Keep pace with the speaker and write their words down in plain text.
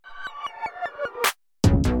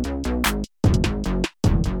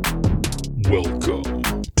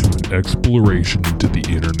exploration into the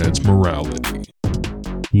internet's morality.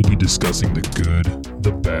 We'll be discussing the good,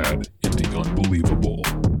 the bad, and the unbelievable.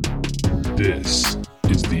 This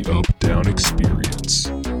is the Up-Down Experience.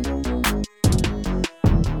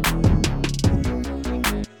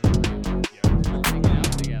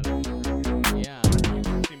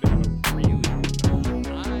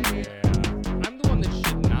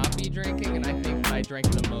 Drank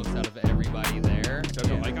the most out of everybody there.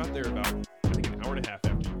 I got there about, I think, an hour and a half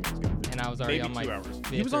after you guys got there. And I was already Maybe on my 2 hours. fifth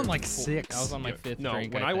He was on or like fourth- 6. I was on my fifth No,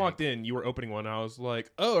 drink. when I walked in, you were opening one. I was like,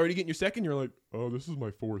 "Oh, already getting your second?" You're like, "Oh, this is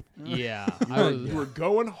my fourth." Yeah, I was. You were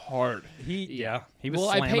going hard. He was Well,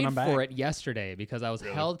 I slamming paid them back. for it yesterday because I was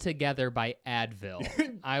Really? held together by Advil.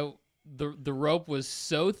 The rope was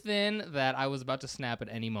so thin that I was about to snap at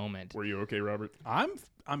any moment. Were you okay, Robert?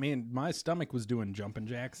 I mean, my stomach was doing jumping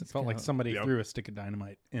jacks. It felt like somebody threw a stick of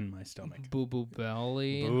dynamite in my stomach. Boo boo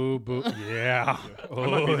belly. Boo boo. Yeah. I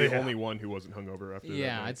might be the only one who wasn't hungover after that.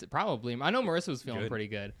 Yeah, night. it's probably. I know Marissa was feeling Good. pretty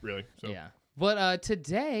good. Really. So Yeah, but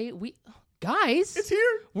today guys, it's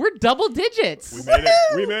here. we're double digits. We made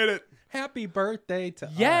it. We made it. Happy birthday to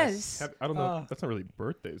Yes. us. I don't know. That's not really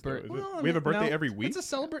birthdays, though, is it? Well, We have a birthday no, every week. It's a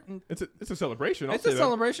celebration. It's a celebration. I'll It's say a that.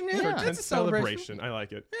 celebration. Yeah. Yeah, it's a celebration. I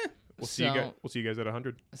like it. We'll see So- you guys at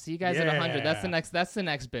 100. See you guys at 100. That's the Yeah. next. That's the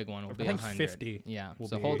next big one. Will be I think 100. 50 Yeah. will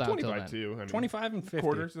So be hold out till 25 then. too. I mean, 25 and 50.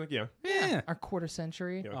 quarters. Like, yeah. Yeah. Our quarter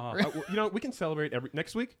century. Yeah. We can celebrate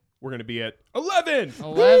next week. We're gonna be at 11.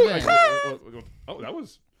 11. Oh, that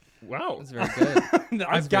was wow. That's very good.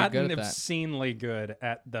 I've very gotten good at that. obscenely good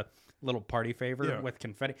at the little party favor Yeah. with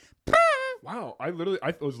confetti. Wow. I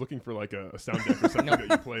was looking for like a sound deck or something that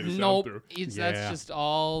you play to sound Nope. through. That's Yeah. just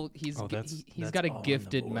all. He's Oh, he's got a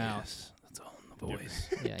gifted mouth. That's all in the voice.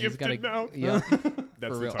 Yeah, he's got a Gifted mouth. Yeah.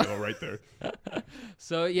 That's For the real. title right there.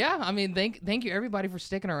 So yeah, I mean, thank you everybody for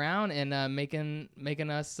sticking around and making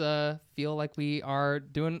us feel like we are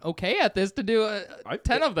doing okay at this to do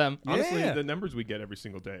 10 of them. Honestly, Yeah. the numbers we get every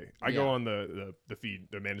single day. I go on the feed,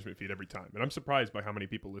 the management feed every time, and I'm surprised by how many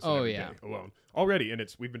people listen every day alone already. And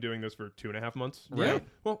we've been doing this for 2.5 months. Yeah. Right?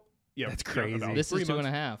 Well, yeah, That's yeah, crazy. about This 3 is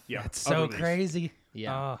 2.5. months. Yeah, That's of so release. crazy.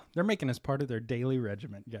 Yeah. They're making us part of their daily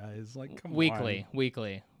regiment, guys. Like, come Weekly. on.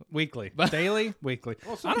 Weekly. Daily? Weekly.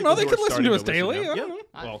 Well, some I don't know. people They who are could listen to us starting daily. now- I Yeah. don't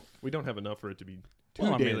know. Well, we don't have enough for it to be too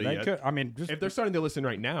Well, I mean, daily they yet. could. I mean, just If they're starting to listen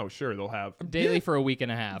right now, sure, they'll have. Daily for a week and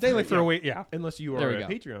a half. daily for a week. Yeah. Unless you There are we a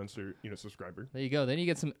go. Patreon subscriber. There you go. Then you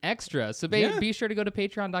get some extra. So Yeah. be sure to go to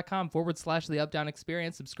patreon.com/the Up Down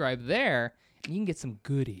Experience. Subscribe there, and you can get some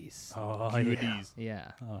goodies. Oh, Goodies.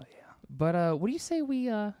 Yeah. Oh, yeah. But what do you say we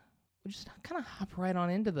just kind of hop right on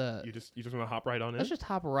into the? You just want to hop right on in. Let's just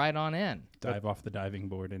hop right on in. Dive off the diving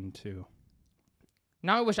board into.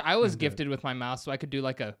 Now I wish I was gifted with my mouse so I could do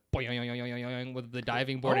like a boing with the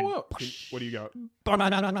diving board. Oh, and wow. What do you got?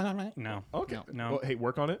 No. Okay. No. Well, hey,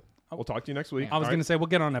 work on it. We'll talk to you next week. I was going to say, we'll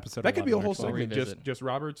get on episode that could be a 11, whole actually. segment, revisit. just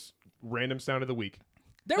Robert's random sound of the week.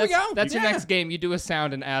 There we go. That's your Yeah. next game. You do a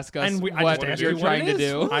sound and ask us I what just asked you're you what trying it to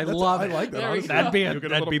is. do. I love I it. like that. There we honestly. go. That'd be You'll get a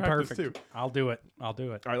that'd little be practice, perfect. too. I'll do it. All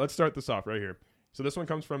right, let's start this off right here. So this one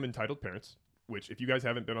comes from Entitled Parents, which if you guys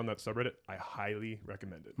haven't been on that subreddit, I highly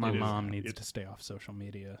recommend it. My It is- mom needs it's- to stay off social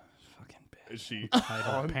media. Fucking bitch. Is she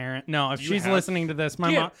Entitled on? parent. No, if Do you she's have- listening to this,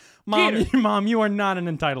 my Get mom, her. mom, you are not an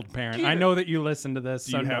entitled parent. Get I her. know that you listen to this.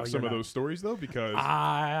 Do so you no, have some you're of not. those stories though? Because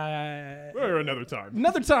Another another time.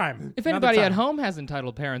 time. If Another anybody at time. home has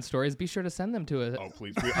entitled parent stories, be sure to send them to us. Oh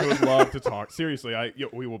please, I would love to talk. Seriously,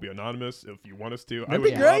 we will be anonymous if you want us to. I That'd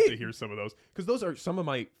would be love great. to hear some of those because those are some of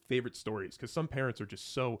my favorite stories. Because some parents are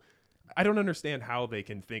just so. I don't understand how they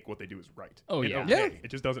can think what they do is right. Oh, and yeah. okay. Yeah. It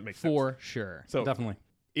just doesn't make sense. For sure. So Definitely.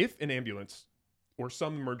 if an ambulance or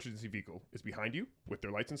some emergency vehicle is behind you with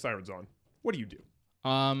their lights and sirens on, what do you do?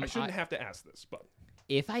 I shouldn't have to ask this, but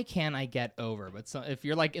If I can, I get over. But if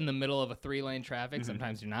you're like in the middle of a 3-lane traffic, Mm-hmm.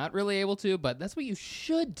 sometimes you're not really able to. But that's what you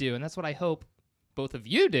should do, and that's what I hope both of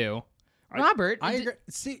you do. Robert, I agree.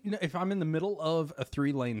 See, if I'm in the middle of a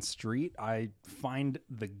 3-lane street, I find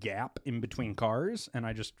the gap in between cars, and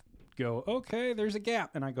I just go, okay, there's a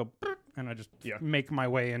gap, and I go, "Brr," and I just make my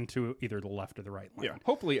way into either the left or the right lane. yeah,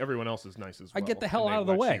 hopefully everyone else is nice as well. I get the hell and they out of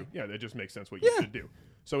the let way. you- Yeah, that just makes sense what you should do.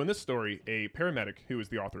 So in this story, a paramedic who is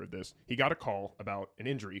the author of this, he got a call about an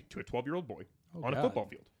injury to a 12-year-old boy on a God. football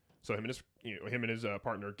field. So him and his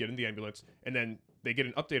partner get in the ambulance, and then they get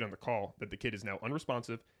an update on the call that the kid is now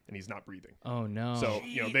unresponsive and he's not breathing. oh no. So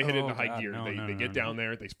they hit it into high God, gear. no, They no, get no, down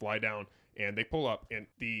there, they fly down, and they pull up. And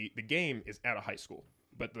the game is at a high school,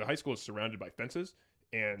 but the high school is surrounded by fences,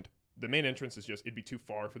 and the main entrance is just it'd be too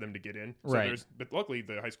far for them to get in. So Right. but luckily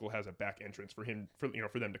the high school has a back entrance for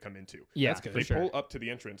them to come into. yeah, That's good. They for sure. pull up to the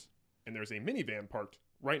entrance. and there's a minivan parked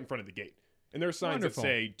right in front of the gate. And there are signs that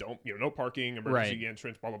say, don't, no parking, emergency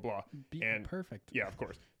entrance, blah, blah, blah. And perfect. Yeah, of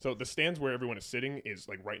course. So the stands where everyone is sitting is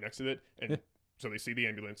like right next to it. And so they see the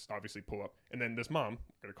ambulance, obviously pull up. And then this mom, I'm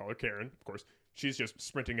going to call her Karen, of course, she's just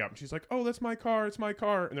sprinting up. And she's like, oh, that's my car. It's my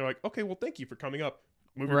car. And they're like, okay, well, thank you for coming up.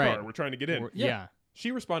 Move your car. We're trying to get in. Yeah.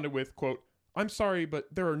 She responded with, quote, I'm sorry, but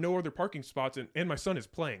there are no other parking spots and my son is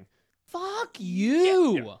playing. Fuck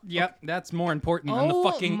you. Yep, that's more important than the Oh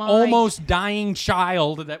fucking my- almost dying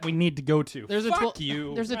child that we need to go to. There's a Fuck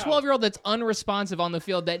you. There's a 12-year-old that's unresponsive on the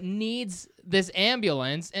field that needs this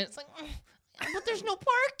ambulance, and it's like, but there's no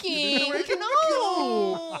parking.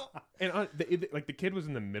 No. And the kid was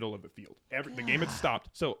in the middle of the field. The game had stopped,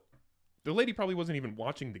 so the lady probably wasn't even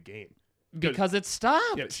watching the game Because it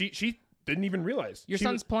stopped. Yeah, she didn't even realize. Your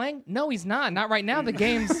son's playing? No, he's not. Not right now. The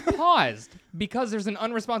game's paused because there's an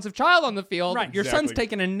unresponsive child on the field. Right, your Exactly. son's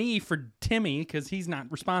taking a knee for Timmy because he's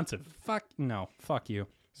not responsive. Fuck you.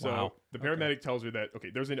 So Wow. the paramedic tells her that,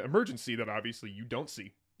 okay, there's an emergency that obviously you don't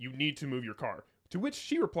see. You need to move your car. To which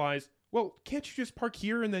she replies, well, can't you just park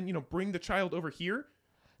here and then, bring the child over here?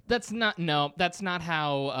 That's not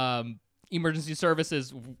how emergency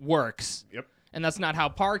services works. Yep. And that's not how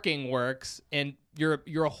parking works. And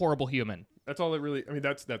you're a horrible human. That's all it really,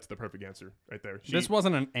 that's the perfect answer right there. This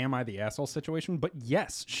wasn't an am I the asshole situation, but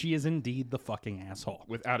yes, she is indeed the fucking asshole.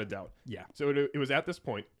 Without a doubt. Yeah. So it was at this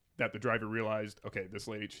point that the driver realized, okay, this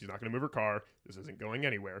lady, she's not going to move her car. This isn't going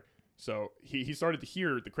anywhere. So he started to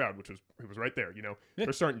hear the crowd, which was right there,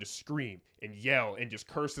 They're starting to scream and yell and just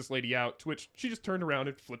curse this lady out, to which she just turned around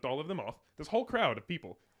and flipped all of them off. This whole crowd of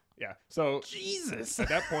people. Yeah. So Jesus. at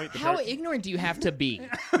that point, How ignorant do you have to be?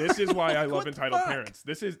 this is why I love entitled parents.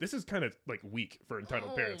 This is kind of like weak for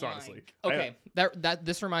entitled parents, honestly. Okay,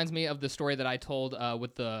 this reminds me of the story that I told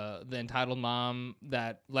with the entitled mom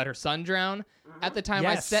that let her son drown. At the time,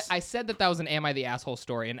 Yes. I said that was an "Am I the Asshole"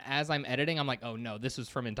 story, and as I'm editing, I'm like, oh no, this was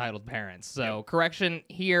from entitled parents. So correction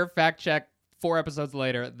here, fact check. 4 episodes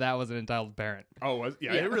later, that was an entitled parent. Oh, it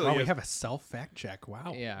Yeah. really Oh, is. we have a self-fact check.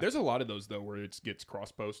 Wow. Yeah, There's a lot of those, though, where it gets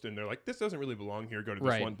cross-posted, and they're like, this doesn't really belong here, go to this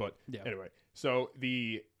Right. one. But Yeah. anyway, so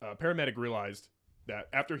the paramedic realized that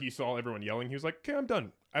after he saw everyone yelling, he was like, okay, I'm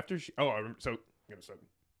done. After she, I remember,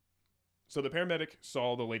 so the paramedic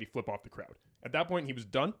saw the lady flip off the crowd. At that point, he was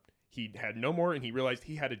done. He had no more, and he realized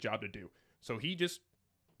he had a job to do. So he just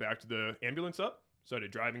backed the ambulance up,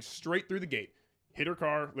 started driving straight through the gate. Hit her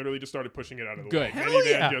car, literally just started pushing it out of the way. Good.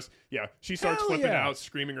 Minivan she starts Hell flipping yeah. out,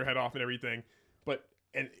 screaming her head off and everything.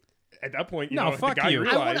 And at that point, No, the fuck guy you.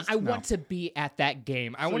 realized. I want to be at that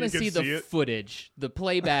game. I So want to you can see the see it? footage, the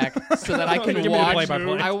playback, so that I Give me can the watch.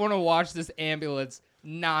 play-by-play. I want to watch this ambulance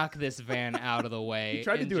knock this van out of the way. He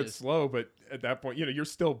tried to and do it just- slow, but at that point, you're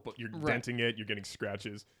still Right. denting it. You're getting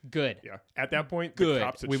scratches. Good. Yeah. At that point, Good. the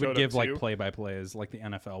cops had We showed would give up like too. play-by-plays like the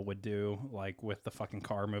NFL would do, like with the fucking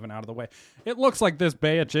car moving out of the way. It looks like this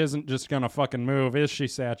bitch isn't just gonna fucking move, is she,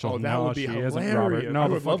 Satchel? Oh, that no, would be she isn't, hilarious. Robert. I No,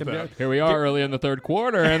 the would love fucking that. Here we are early in the third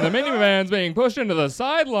quarter, and the minivan's being pushed into the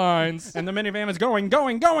sidelines. and the minivan is going,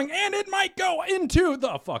 and it might go into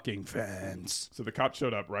the fucking fence. So the cops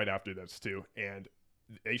showed up right after this too, and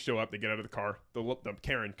they show up. They get out of the car. The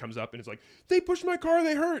Karen comes up and is like, "They pushed my car.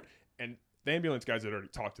 They hurt." And the ambulance guys had already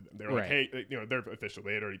talked to them. They were like, Right. "Hey, they're official.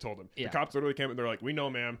 They had already told them." Yeah. The cops literally came and they're like, "We know,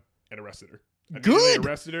 ma'am," and arrested her. And Good. They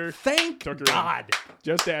arrested her. Thank Took her God. in,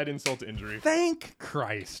 just to add insult to injury. Thank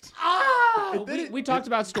Christ. We talked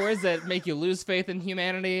about stories that make you lose faith in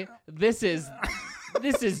humanity. This is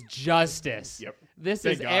justice. Yep. This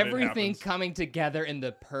Thank is God it everything happens. coming together in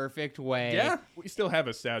the perfect way. Yeah. We still have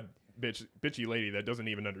a sad bitchy lady that doesn't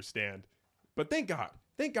even understand. But thank God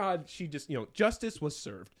she just, justice was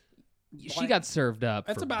served. She got served up.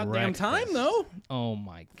 That's for about damn time, breakfast. though. Oh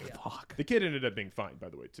my god. Fuck. The kid ended up being fine, by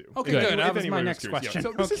the way, too. Okay, Good. good. That was anybody my next curious. question.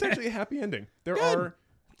 Yeah, so this is Okay. actually a happy ending. There Good. are.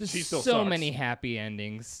 There's She still so sucks. many happy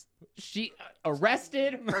endings. She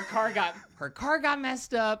arrested. Her car got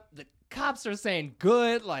messed up. The cops are saying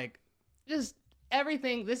good. Like, just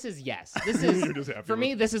everything. This is yes. This You're just is happy for me.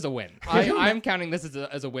 with- This is a win. I'm counting this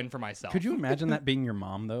as a win for myself. Could you imagine that being your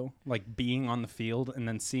mom, though? Like being on the field and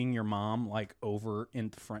then seeing your mom, like, over in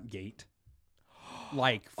the front gate?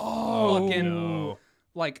 Like, fucking. no.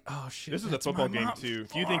 Like, oh, shit. This is a that's football my game mom. too.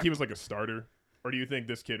 Do you think he was like a starter, or do you think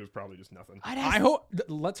this kid was probably just nothing? I hope.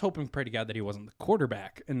 Let's hope and pray to God that he wasn't the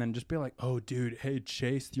quarterback, and then just be like, "Oh, dude, hey,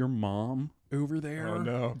 Chase, your mom over there, Oh,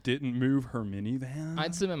 no. didn't move her minivan."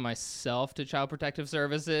 I'd submit myself to Child Protective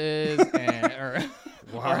Services or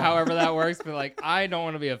however that works. But like, I don't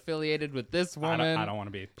want to be affiliated with this woman. I don't want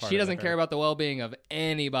to be. Part She of doesn't it. care about the well-being of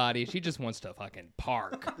anybody. She just wants to fucking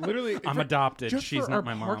park. Literally, I'm adopted. Just She's for not our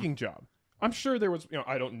my mom. parking job. I'm sure there was,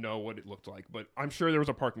 I don't know what it looked like, but I'm sure there was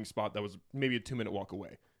a parking spot that was maybe a 2-minute walk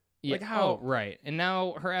away. Yeah. Like how? Oh, right. And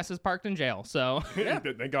now her ass is parked in jail. So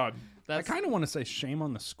Thank God. I kind of want to say shame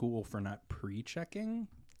on the school for not pre-checking.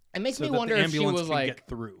 it makes so me that wonder the if she ambulance was can like, get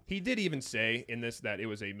through. He did even say in this that it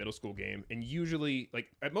was a middle school game, and usually, like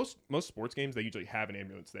at most sports games, they usually have an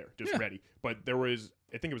ambulance there, just ready. But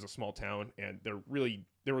I think it was a small town, and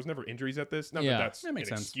there was never injuries at this. Not that that's that makes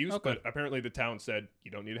an sense. excuse, Okay. but apparently the town said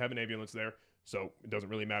you don't need to have an ambulance there, so it doesn't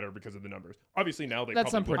really matter because of the numbers. Obviously now they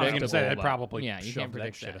that's probably put unpredictable. say they though. probably yeah, you shoved can't that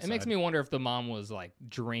predict shit that. It makes aside. me wonder if the mom was like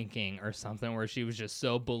drinking or something, where she was just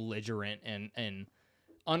so belligerent and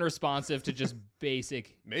unresponsive to just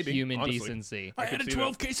basic Maybe, human honestly. decency. I had a see that.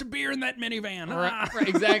 12 case of beer in that minivan. Right,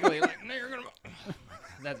 exactly. Like, no, you're gonna.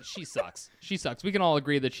 She sucks. She sucks. We can all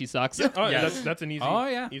agree that she sucks. Oh, Yeah. that's an easy,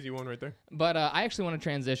 easy one right there. But I actually want to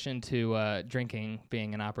transition to drinking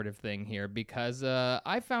being an operative thing here because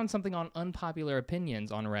I found something on unpopular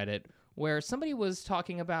opinions on Reddit where somebody was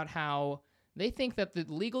talking about how they think that the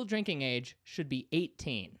legal drinking age should be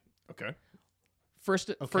 18. Okay,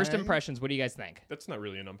 First impressions, what do you guys think? that's not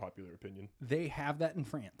really an unpopular opinion. They have that in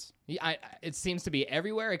France. Yeah, it seems to be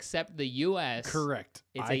everywhere except the U.S. Correct.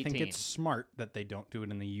 It's I think 18. it's smart that they don't do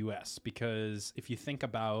it in the U.S. because if you think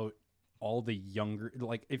about all the younger,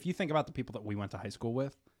 like if you think about the people that we went to high school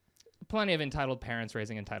with. Plenty of entitled parents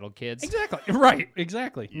raising entitled kids. Exactly. Right.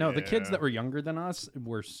 Exactly. No, the kids Yeah. that were younger than us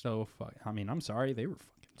were so I mean, I'm sorry. They were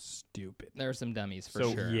fucking stupid. There are some dummies for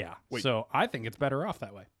So, sure. Yeah. Wait. So I think it's better off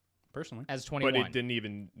that way, personally. As 21. But it didn't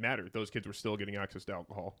even matter. Those kids were still getting access to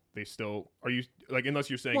alcohol. They still unless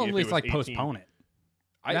you're saying Well, if at it least was like 18, postpone it.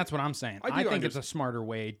 That's what I'm saying. I do I think under- it's a smarter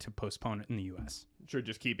way to postpone it in the U.S. Sure,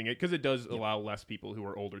 just keeping it because it does allow less people who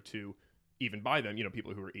are older to even buy them.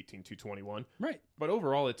 People who are 18 to 21. Right. But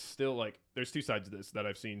overall, it's still like there's two sides to this that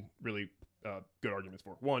I've seen really good arguments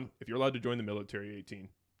for. One, if you're allowed to join the military at 18,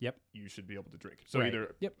 Yep. you should be able to drink. So Right.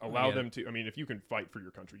 either Yep. allow I get them to. I mean, if you can fight for your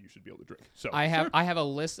country, you should be able to drink. So I have a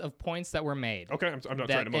list of points that were made. okay, I'm not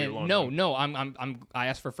trying to mow your lawn. No, I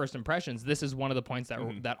asked for first impressions. This is one of the points that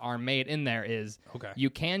that are made in there is Okay. you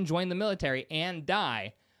can join the military and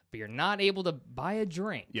die, but you're not able to buy a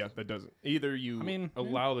drink. Yeah, that doesn't. Either you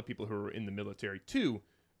allow the people who are in the military to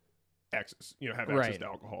access, have access Right. to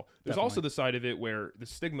alcohol. There's also the side of it where the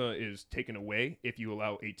stigma is taken away if you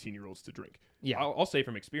allow 18-year-olds to drink. Yeah. I'll say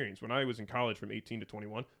from experience, when I was in college from 18 to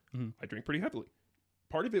 21, I drank pretty heavily.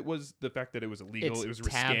 Part of it was the fact that it was illegal. It's it was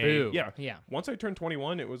risque. taboo. Yeah. Yeah. Once I turned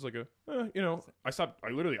 21, it was like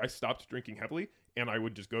I stopped drinking heavily, and I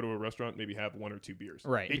would just go to a restaurant, maybe have one or two beers.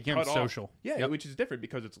 Right. It Became cut off- social. Yeah, Yep. which is different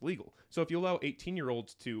because it's legal. So if you allow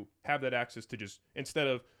 18-year-olds to have that access to just, instead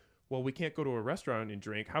of, well, we can't go to a restaurant and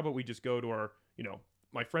drink, how about we just go to our,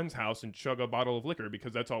 my friend's house and chug a bottle of liquor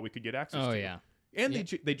because that's all we could get access to. Oh yeah. And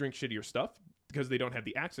they drink shittier stuff because they don't have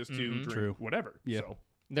the access to drink True. whatever. Yeah. So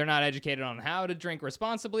They're not educated on how to drink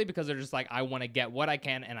responsibly because they're just like, I want to get what I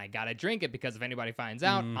can and I gotta drink it because if anybody finds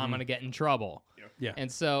out, I'm gonna get in trouble. Yeah. And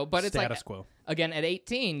so, but it's Status like, quo. again, at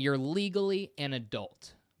 18, you're legally an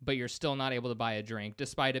adult, but you're still not able to buy a drink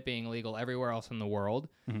despite it being legal everywhere else in the world.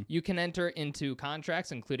 You can enter into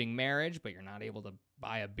contracts, including marriage, but you're not able to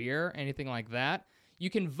buy a beer, anything like that. You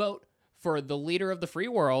can vote for the leader of the free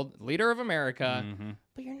world, leader of America,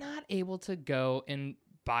 but you're not able to go and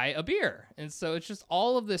buy a beer. And so it's just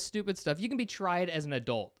all of this stupid stuff. You can be tried as an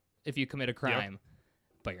adult if you commit a crime,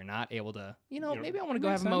 but you're not able to, maybe I want to go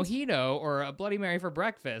have a mojito or a Bloody Mary for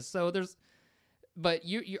breakfast. So but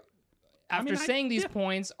you after saying these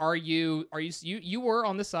points, are you were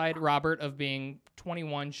on the side, Robert, of being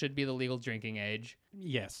 21 should be the legal drinking age.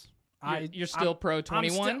 Yes. You're still pro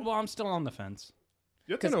 21? I'm still on the fence.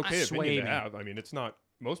 that's an okay sway opinion to me. have. I mean, it's not.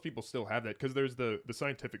 Most people still have that because there's the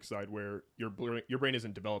scientific side where your brain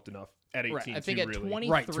isn't developed enough at 18 Right. I think to at really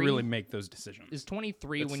 23 Right, to really make those decisions. is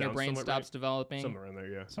 23 That when your sounds brain somewhat stops right. developing. somewhere in there.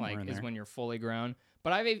 Yeah. Somewhere in Is there. when you're fully grown.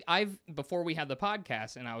 But I've before we had the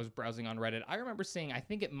podcast and I was browsing on Reddit, I remember seeing, I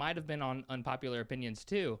think it might have been on Unpopular Opinions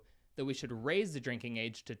too, that we should raise the drinking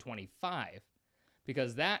age to 25.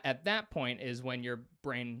 Because at that point is when your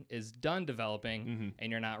brain is done developing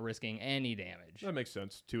and you're not risking any damage. That makes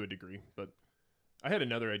sense to a degree, but I had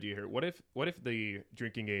another idea here. What if the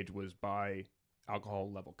drinking age was by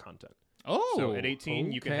alcohol level content? Oh, So at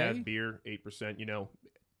 18 you can okay. have beer 8%,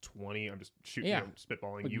 20. I'm just shooting, Yeah.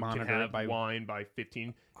 spitballing. Like You can monitor have it by- wine by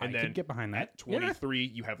 15, and I then could get behind that. at 23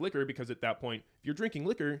 you have liquor, because at that point, if you're drinking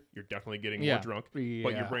liquor, you're definitely getting Yeah. more drunk, but Yeah.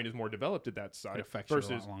 your brain is more developed at that side It affects you a lot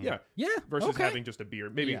versus longer. yeah, Yeah. versus okay. having just a beer.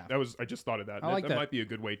 Maybe Yeah. I just thought of that. I like that. might be a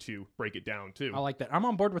good way to break it down too. I like that. I'm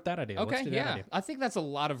on board with that idea. Okay, Let's do that yeah. idea. I think that's a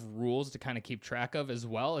lot of rules to kind of keep track of as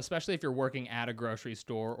well, especially if you're working at a grocery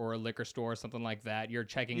store or a liquor store or something like that. You're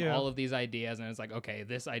checking Yeah. all of these ideas, and it's like, okay,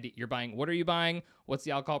 this ID, you're buying, what are you buying? What's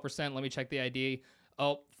the alcohol percent? Let me check the ID.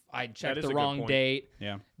 Oh, I checked is the a good wrong point. date.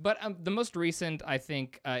 Yeah. But the most recent, I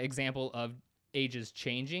think, example of ages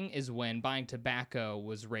changing is when buying tobacco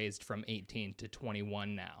was raised from 18 to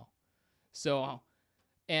 21 now. So,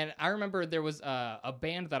 and I remember there was a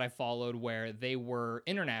band that I followed where they were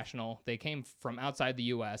international. They came from outside the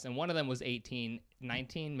U.S., and one of them was 18,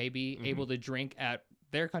 19, maybe able to drink at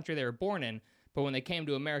their country they were born in. But when they came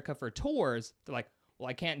to America for tours, they're like, well,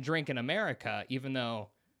 I can't drink in America, even though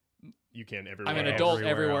You can everywhere. I'm an else. adult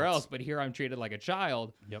Everywhere everywhere else. else, but here I'm treated like a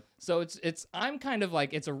child. Yep. So I'm kind of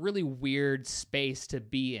like, it's a really weird space to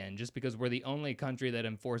be in, just because we're the only country that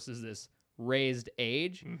enforces this raised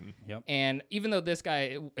age. Yep. And even though this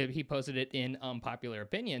guy, he posted it in Unpopular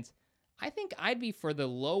Opinions, I think I'd be for the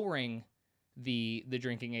lowering the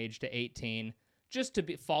drinking age to 18, just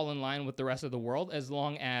to fall in line with the rest of the world, as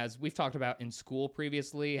long as we've talked about in school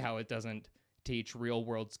previously how it doesn't teach real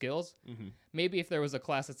world skills. Maybe if there was a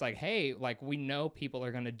class that's like, hey, like, we know people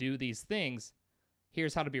are going to do these things,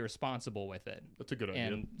 here's how to be responsible with it. That's a good idea.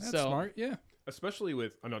 And That's so smart. Yeah. Especially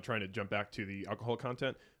with, I'm not trying to jump back to the alcohol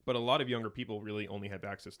content, but a lot of younger people really only have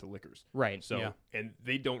access to liquors. right. So, Yeah. and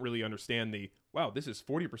they don't really understand wow, this is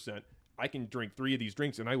 40%. I can drink 3 of these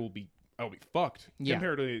drinks and I'll be fucked Yeah.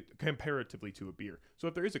 comparatively to a beer. So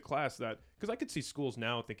if there is a class because I could see schools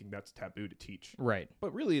now thinking that's taboo to teach, Right.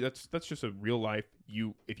 but really that's just a real life.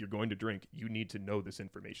 If you're going to drink, you need to know this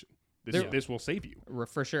information. This will save you.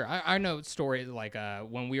 For sure. I know stories like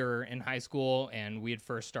when we were in high school and we had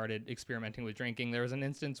first started experimenting with drinking, there was an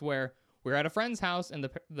instance where we were at a friend's house and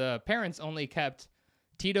the parents only kept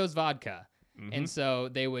Tito's vodka. And so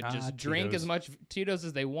they would just drink Tito's. as much Tito's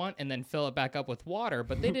as they want and then fill it back up with water.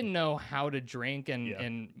 But they didn't know how to drink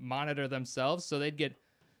and monitor themselves. So they'd get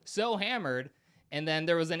so hammered. And then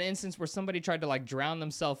there was an instance where somebody tried to like drown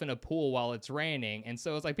themselves in a pool while it's raining. And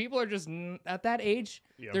so it's like people are just at that age,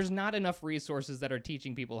 there's not enough resources that are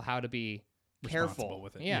teaching people how to be careful Responsible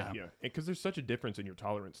with it. Yeah. Yeah, because there's such a difference in your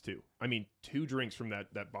tolerance too. I mean, 2 drinks from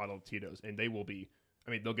that bottle of Tito's, and they will be. I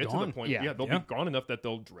mean, they'll get to Gone. the point. Yeah. They'll be gone enough that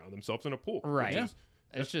they'll drown themselves in a pool. Right. which is-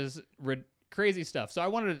 It's just crazy stuff. So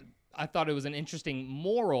I thought it was an interesting It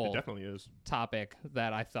moral definitely is. topic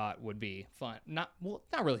that I thought would be fun. Not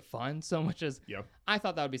really fun so much as Yeah. I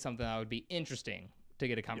thought that would be something that would be interesting to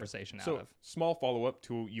get a conversation out So, of. small follow up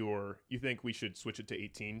to you think we should switch it to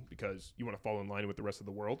 18 because you want to fall in line with the rest of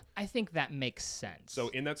the world? I think that makes sense. So,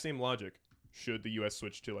 in that same logic, should the U.S.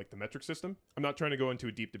 switch to like the metric system? I'm not trying to go into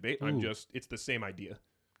a deep debate. It's the same idea.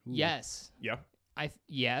 yes. Yeah.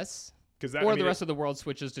 Yes. Because Or the rest of the world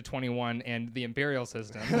switches to 21 and the imperial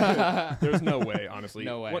system. there's no way, honestly.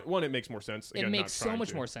 No way. One, it makes more sense. It Again, makes not so trying much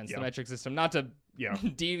to. more sense, Yeah. the metric system. Not to Yeah.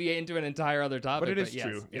 deviate into an entire other topic, But it is yes,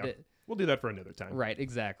 true. it Yeah. is. We'll do that for another time. Right,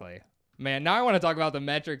 exactly. Man, now I want to talk about the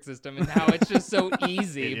metric system and how it's just so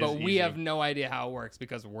easy, It but is we easy. have no idea how it works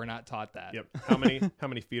because we're not taught that. Yep. How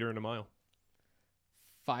many feet are in a mile?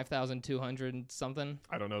 5,200 and something.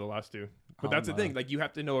 I don't know the last 2. But that's the thing. Like, you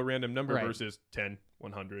have to know a random number Right. versus 10,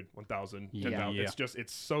 100, 1,000, Yeah. 10,000. Yeah.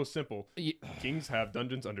 It's so simple. Y- Kings have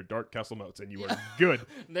dungeons under dark castle moats, and you are good.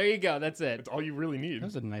 There you go. That's it. That's all you really need. That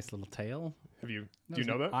was a nice little tale. Do you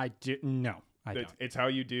know that? I did. No, I don't. It's how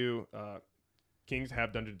you do. Kings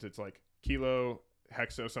have dungeons. It's like kilo,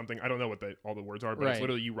 hexo, something. I don't know what all the words are, but it's Right.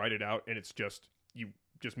 literally you write it out, and it's just you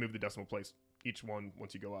just move the decimal place each one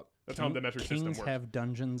once you go up. That's how the metric system Kings works. have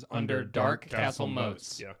dungeons Under dark castle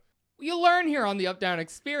moats. Yeah, You learn here on the Up Down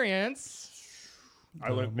Experience. I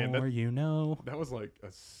learned. Man, more you know. that was like a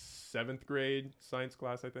 7th grade science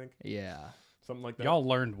class, I think, Yeah. something like that. Y'all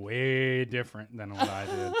learned way different than what I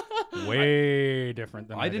did. Way different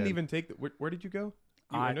than I didn't did. even take the. Where did you go?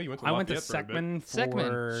 I know you went to. I went to Lafayette for a bit. Seckman for.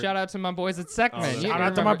 Seckman. Shout out to my boys at Seckman. Oh, You Shout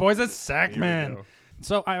out to my remember- boys at Here we Seckman. go.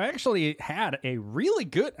 So I actually had a really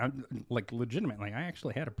good, like legitimately, I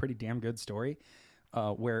actually had a pretty damn good story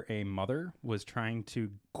where a mother was trying to,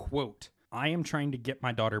 quote, I am trying to get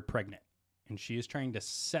my daughter pregnant. And she is trying to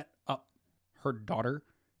set up her daughter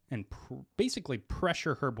and basically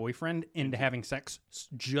pressure her boyfriend into having sex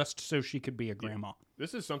just so she could be a grandma.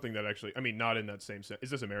 This is something that actually, I mean, not in that same sense. Is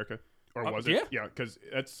this America? Or was yeah. it? Yeah, because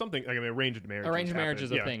that's something. Like, I mean, arranged marriage. Arranged marriage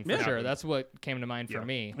is a thing for Yeah. sure. That's what came to mind for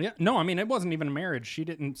me. Yeah, no, I mean it wasn't even a marriage. She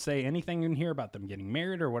didn't say anything in here about them getting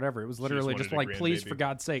married or whatever. It was literally just wanted a like, please, grandbaby. for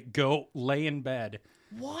God's sake, go lay in bed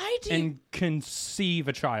Why do and conceive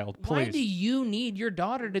a child, why please. do you need your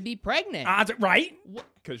daughter to be pregnant? Right?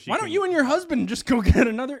 Because Why don't you and your husband just go get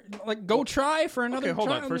another, like, go try for another Okay, hold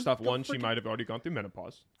child? on. First off, Go one, she freaking- might have already gone through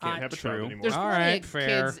menopause. Can't have a true. child anymore. There's All plenty right, of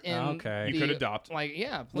fair. kids in Okay. You the- could adopt. Like,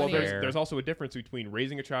 yeah, Well, plenty of- there's also a difference between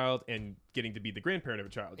raising a child and getting to be the grandparent of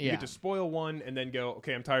a child. You Yeah. get to spoil one and then go,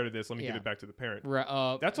 okay, I'm tired of this. Let me give Yeah. it back to the parent.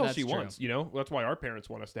 That's That's all she true. wants. You know, that's why our parents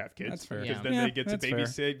want us to have kids. That's fair. Because Yeah. then Yeah, they get to that's fair.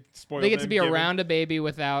 babysit, spoil They get to them, be give them- around a baby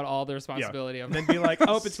without all the responsibility of and then be like,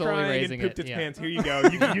 oh, it's slowly crying and raising pooped it. its Yeah. pants. Here you go.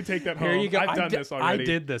 You take that home. Here you go. I've done this already. I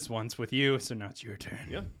did this once with you, so now it's your turn.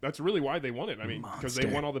 Yeah, that's really why they want it. I mean, because they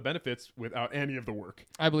Monster. want all the benefits without any of the work.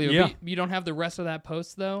 I believe it. Yeah. You don't have the rest of that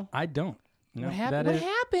post though. I don't. No, What happened? that What is-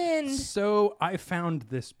 happened? So I found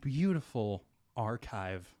this beautiful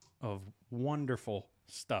archive of wonderful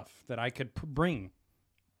stuff that I could bring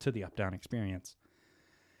to the Up Down experience.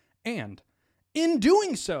 And in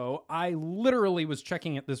doing so, I literally was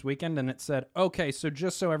checking it this weekend and it said, okay, so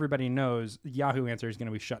just so everybody knows, Yahoo Answers is going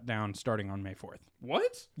to be shut down starting on May 4th.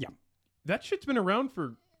 What? Yeah. That shit's been around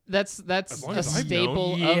for. That's As long a as I've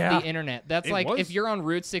staple known. Yeah. of the internet. That's It like was. if you're on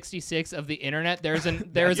Route 66 of the internet, there's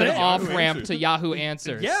an Yeah, an Yahoo off ramp Answers. to Yahoo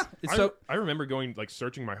Answers. Yeah. So, I remember going like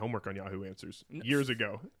searching my homework on Yahoo Answers years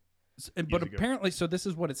ago. but years ago. apparently, so this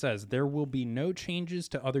is what it says. There will be no changes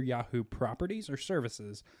to other Yahoo properties or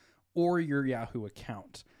services or your Yahoo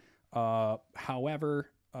account. However,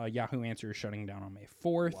 Yahoo Answers is shutting down on May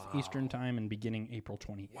 4th Eastern Time and beginning April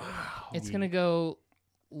 28th. It's gonna go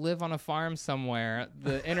live on a farm somewhere.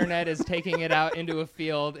 The internet is taking it out into a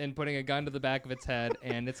field and putting a gun to the back of its head,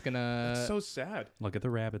 and it's gonna. It's so sad. Look at the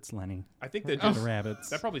rabbits, Lenny. I think that Look at just the rabbits.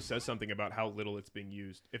 that probably says something about how little it's being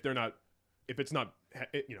used. If it's not,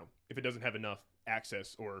 if it doesn't have enough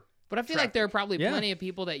access or. But I feel like there are probably Yeah. plenty of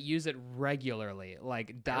people that use it regularly, like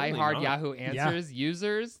Apparently diehard not. Yahoo Answers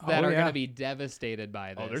users that Oh, are yeah. going to be devastated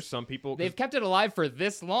by this. Oh, there's some people. They've kept it alive for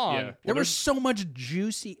this long. Yeah. There Well, was so much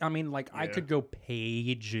juicy. I mean, like, I Yeah. could go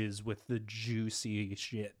pages with the juicy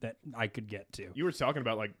shit that I could get to. You were talking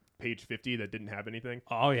about like page 50 that didn't have anything.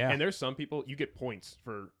 Oh, yeah. And there's some people you get points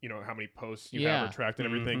for how many posts you Yeah. have or tracked and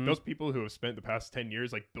everything. Mhm. Those people who have spent the past 10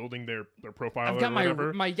 years like building their profile I've or got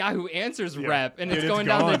whatever. my Yahoo Answers Yeah. rep, and Dude, it's going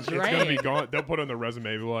down the gone. drain. It's gonna be gone. They'll put on the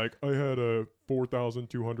resume like I had a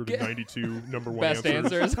 4,292 number one Best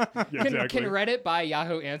answers. Yeah, Can exactly. Reddit buy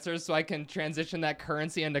Yahoo Answers so I can transition that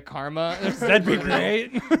currency into karma? That'd be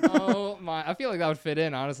great. Oh my! I feel like that would fit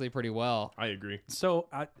in honestly pretty well. I agree. So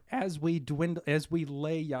as we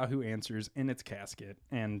lay Yahoo Answers in its casket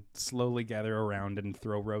and slowly gather around and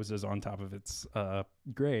throw roses on top of its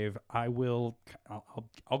grave, I'll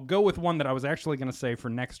go with one that I was actually going to say for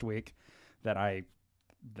next week.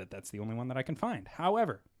 That's the only one that I can find.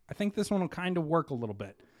 However, I think this one will kind of work a little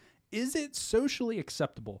bit. Is it socially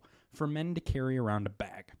acceptable for men to carry around a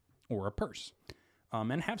bag or a purse,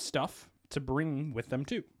 and have stuff to bring with them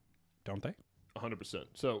too? Don't they? 100%.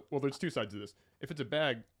 So, well, there's two sides to this. If it's a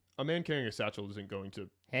bag, a man carrying a satchel isn't going to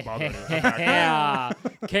bother anyone. Yeah,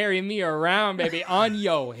 carry me around, baby, on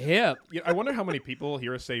your hip. Yeah, I wonder how many people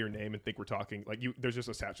hear us say your name and think we're talking like you. There's just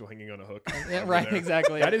a satchel hanging on a hook. Yeah, over right, there.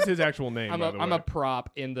 exactly. That is his actual name. I'm by the a way.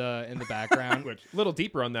 prop in the background. Which a little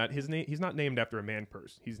deeper on that, his name. He's not named after a man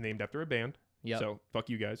purse. He's named after a band. Yep. So fuck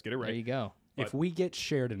you guys. Get it There right. you go. If we get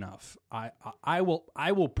shared enough, I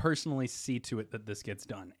will personally see to it that this gets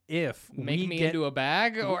done. If Make we me get, into a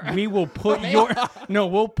bag, or we will put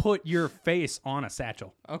we'll put your face on a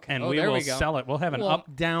satchel. Okay. And Oh, we there will we go. sell it. We'll have an Well-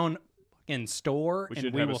 up down fucking store, We and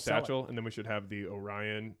should we have will a sell it. satchel, and then we should have the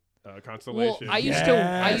Orion Well, constellation. I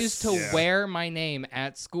used to Yes. wear my name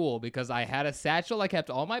at school because I had a satchel I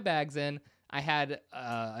kept all my bags in. I had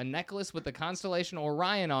a necklace with the constellation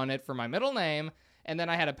Orion on it for my middle name, and then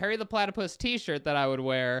I had a Perry the Platypus T-shirt that I would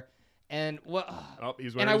wear. And what? Oh,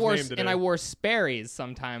 he's And wearing I his name today. wore Sperry's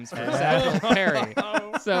sometimes for Satchel Perry.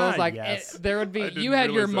 So it was like Yes. there would be I didn't you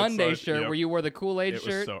had your realize that Monday side. shirt Yep. where you wore the Kool-Aid It was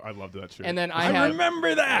shirt, so I loved that shirt. and then I I had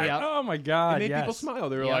remember that. Yep. Oh my god! It made yes. people smile.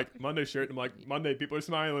 They were Yep. like Monday shirt. I'm like Monday. People are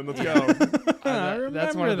smiling. Let's go.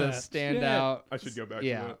 that's one of the that. standout. I should go back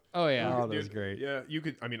Yeah. to that. Oh yeah. Oh, that was great. Yeah, you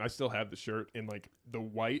could. I mean, I still have the shirt in like the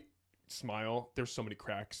white smile. There's so many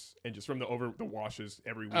cracks, and just from the washes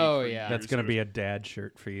every week. Oh, for yeah. That's years, gonna it be was- a dad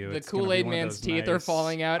shirt for you. The It's gonna be Kool-Aid one of man's those teeth are nice-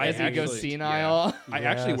 falling out I as he goes actually- senile. I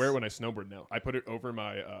actually Yes. wear it when I snowboard now. I put it over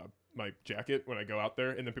my my jacket when I go out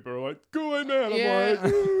there, and then people are like, "Kool-Aid man," Yeah. I'm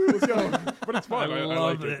like, "Ooh, "Let's go!" But it's fun. I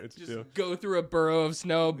love like it. it. It's, Just yeah. go through a burrow of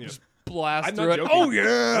snow, Yeah. just blast I'm through not it. joking. Oh yeah,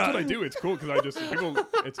 That's what I do. It's cool because I just people.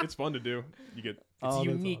 It's fun to do. You get Oh, that's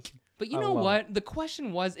unique. but you I know love what? The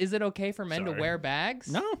question was, is it okay for men to Sorry. wear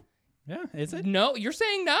bags? No. Yeah, is it? No, you're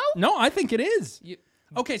saying no? No, I think it is. You-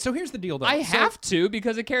 Okay, so here's the deal, though. I So- have to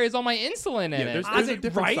because it carries all my insulin in Yeah, it. there's it a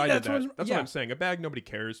different right? side That's of that. what- That's yeah. what I'm saying. A bag, nobody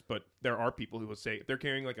cares, but there are people who will say if they're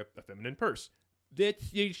carrying like a feminine purse, that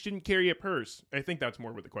you shouldn't carry a purse. I think that's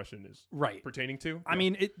more what the question is Right. pertaining to. I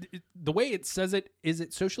mean, the way it says it, is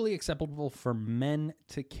it socially acceptable for men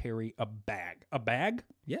to carry a bag? A bag?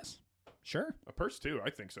 Yes. Sure. a purse too.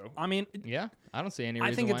 I think so. I mean, Yeah, I don't see any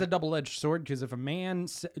reason I think it's why. a double-edged sword because if a man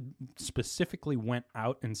specifically went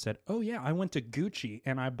out and said, "Oh yeah, I went to Gucci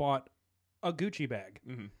and I bought a Gucci bag,"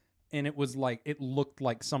 Mhm. and it was like it looked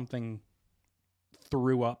like something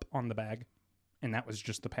threw up on the bag, and that was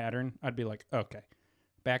just the pattern, I'd be like, okay,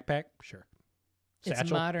 backpack, sure. It's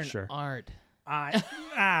Satchel? modern Sure. art.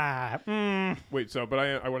 Wait, but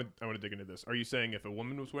I want to dig into this. Are you saying if a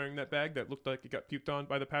woman was wearing that bag that looked like it got puked on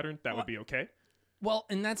by the pattern, that would be okay? Well,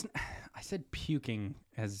 and that's I said puking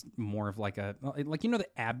as more of like a like the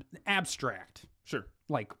abstract Sure,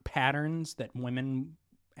 like patterns that women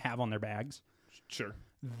have on their bags. sure.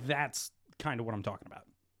 That's kind of what I'm talking about.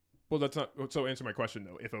 Well, that's not. So answer my question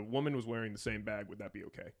though. If a woman was wearing the same bag, would that be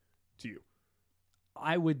okay to you?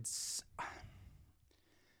 I would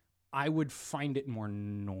find it more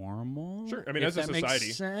normal. Sure. I mean, if as a that makes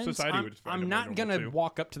society, sense. society I'm, would find I'm it more not normal, gonna too.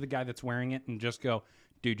 walk up to the guy that's wearing it and just go,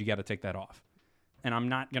 "Dude, you got to take that off." And I'm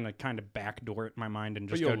not gonna kind of backdoor it in my mind and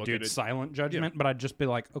just you'll go, look "Dude, at it. silent judgment." But I'd just be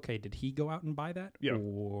like, "Okay, did he go out and buy that? Yeah.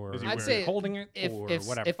 Or Is he I'd wearing say holding it, if or if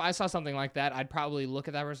whatever." if I saw something like that, I'd probably look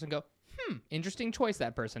at that person and go, interesting choice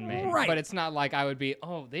that person made. Right. But it's not like I would be,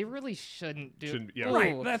 oh, they really shouldn't do. Shouldn't- yeah. Ooh.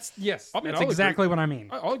 Right. That's yes. I mean, that's I'll exactly what I mean.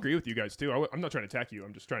 I'll agree with you guys too. I'm not trying to attack you.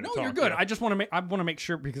 I'm just trying No, to talk. you're good. Yeah. I just want to make. I want to make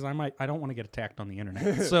sure because I don't want to get attacked on the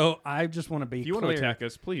internet. So I just want to be. If you want clear. to attack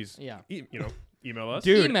us, please. Yeah. Email us.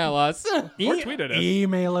 Dude, Email us. Or tweet at us.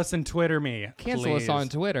 Email us and Twitter me. Cancel us please. on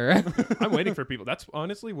Twitter. I'm waiting for people. That's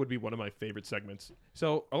honestly would be one of my favorite segments.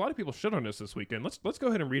 So a lot of people shit on us this weekend. Let's go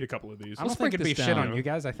ahead and read a couple of these. I don't Let's think break it'd be this shit down. on you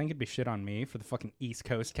guys. I think it'd be shit on me for the fucking East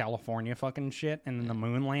Coast California fucking shit and then the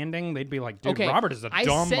moon landing. They'd be like, dude, Okay, Robert is a I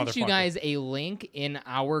dumb sent motherfucker. you guys a link in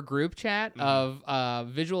our group chat of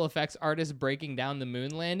visual effects artists breaking down the moon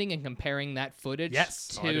landing and comparing that footage Yes.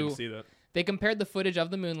 to. Oh, I didn't see that. They compared the footage of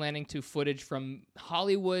the moon landing to footage from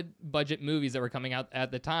Hollywood budget movies that were coming out at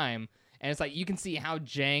the time. And it's like you can see how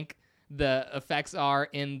jank the effects are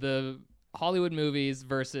in the Hollywood movies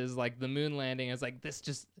versus like the moon landing. It's like this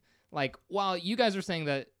just like while you guys are saying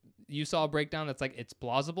that you saw a breakdown that's like it's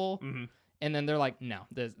plausible, and then they're like, no,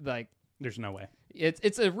 there's like There's no way.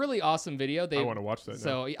 it's a really awesome video. I want to watch that.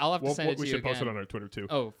 So now. I'll have to Well, send it to we you should post it again. on our Twitter too.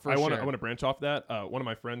 Oh, for I sure. want to branch off that. One of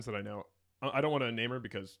my friends that I know, I don't want to name her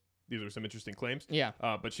because these are some interesting claims. Yeah.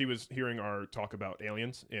 But she was hearing our talk about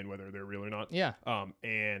aliens and whether they're real or not. Yeah.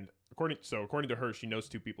 And according to her, she knows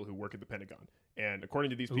two people who work at the Pentagon. And according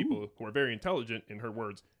to these people who are very intelligent, in her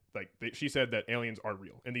words, like she said that aliens are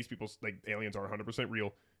real, and these people like aliens are 100%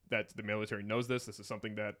 real. That the military knows this. This is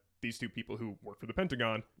something that these two people who work for the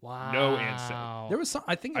Pentagon know and say. There was some.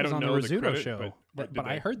 I think I it was don't on the know the Rizzuto credit, show, but but did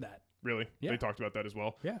I they? heard that. Really? Yeah. They talked about that as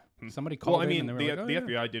well. Yeah. Somebody called Well, I in mean, and they were the like, oh,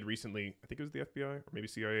 yeah. FBI did recently, I think it was the FBI or maybe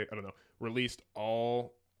CIA, I don't know, released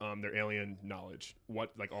all their alien knowledge.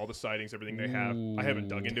 Like all the sightings, everything they have. I haven't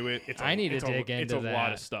dug into it. I need to it's dig It's into a lot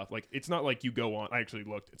that. of stuff. Like it's not like you go on. I actually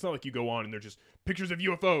looked. It's not like you go on and they're just pictures of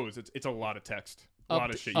UFOs. It's a lot of text. A lot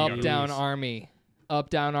of shit. You Up, gotta down, read. army. Up,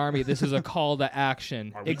 down, army. This is a call to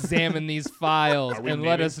action. Are we- Examine these files Are we and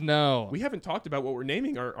let naming- us know. We haven't talked about what we're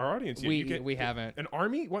naming our audience yet. You can't- We haven't. An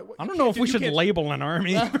army? What, I you don't know can't if we you should can't- label an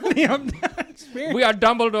army for the Uptown Experience. We are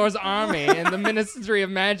Dumbledore's army, and the Ministry of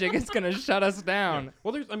Magic is going to shut us down.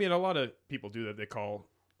 Well, a lot of people do that. They call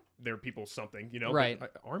their people something, but, Right.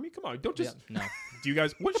 army? Come on. Don't just. Yeah, no. Do you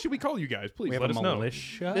guys, what should we call you guys? Please We have let a us know.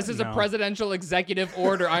 militia. This is No. a presidential executive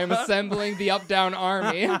order. I am assembling the up-down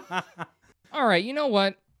army. All right, you know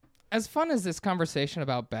what? As fun as this conversation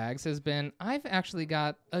about bags has been, I've actually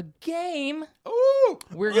got a game. Ooh!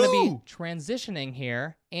 We're going to be Ooh. transitioning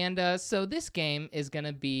here. And so this game is going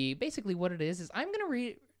to be basically what it is I'm going to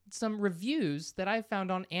read some reviews that I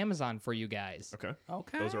found on Amazon for you guys. Okay.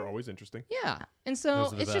 Okay. Those are always interesting. Yeah. And so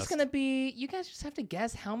Those are the it's just best. going to be, you guys just have to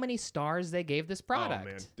guess how many stars they gave this product.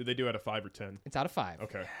 Oh, man. Did they do out of 5 or 10? It's out of 5.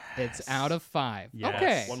 Okay. It's out of 5. Yes.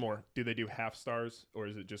 Okay. One more. Do they do half stars or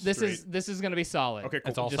is it just This straight? is going to be solid. Okay, cool.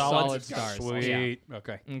 It's all Just solid. solid stars. Sweet.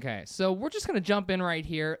 Okay. Okay, so we're just going to jump in right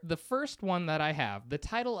here. The first one that I have, the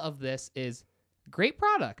title of this is Great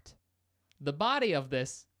Product. The body of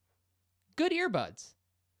this, good earbuds.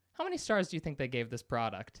 How many stars do you think they gave this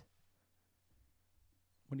product?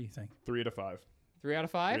 What do you think? 3 out of 5. 3 out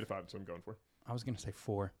of 3 5? out of 5. That's what I'm going for. I was gonna say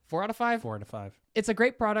 4. 4 out of 5? 4 out of 5. It's a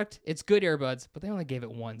great product. It's good earbuds, but they only gave it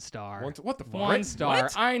 1 star. What the fuck? 1 star.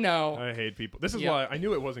 What? I know. I hate people. This is Yep. why I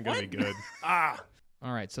knew it wasn't going to be good.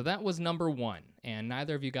 All right, so that was number 1, and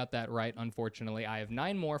neither of you got that right, unfortunately. I have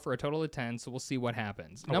 9 more for a total of 10, so we'll see what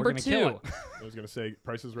happens. Oh, Number we're gonna kill 2. it. I was going to say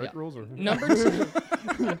Price is Right Yeah. rules or Number 2.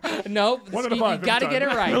 No, 1 out of you 5 got to every get it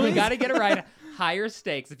time. right. You got to get it right. Higher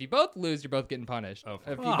stakes. If you both lose, you're both getting punished. Oh,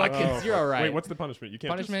 if you fuck. both get Oh, 0 right. Wait, what's the punishment? You can't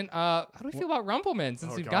punishment? How do we feel about Rumpleman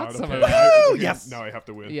since Oh, you've God, got some okay. of that? Woo! Yes. Now I have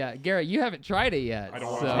to win. Yeah, Garrett, you haven't tried it yet. I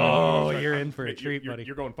don't so. want to. Oh, you're in for a You're- treat, you're, buddy.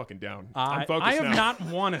 You're going fucking down. I I'm focused have now. not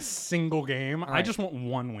won a single game. I right. just want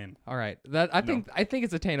 1 win. All right, I think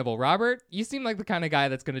it's attainable. Robert, you seem like the kind of guy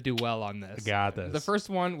that's going to do well on this. Got this. The first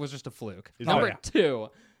one was just a fluke. Is Number that- 2,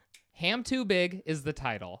 Ham Too Big is the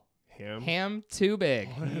title. Ham Too Big.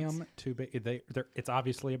 Ham too big. It's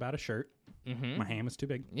obviously about a shirt. Mm-hmm. My ham is too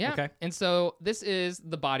big. Yeah. Okay. And so this is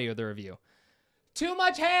the body of the review. Too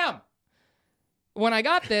much ham. When I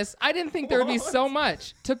got this, I didn't think there would be so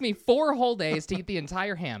much. Took me 4 whole days to eat the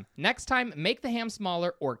entire ham. Next time, make the ham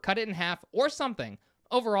smaller or cut it in half or something.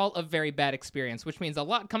 Overall, a very bad experience, which means a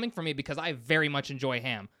lot coming from me because I very much enjoy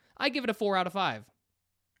ham. I give it a 4 out of 5.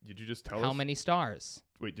 Did you just tell us? How many stars?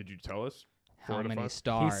 Wait, did you tell us? 4 How out of many 5?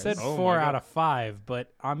 stars? He said Oh 4 my out God. of 5,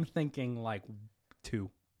 but I'm thinking like 2.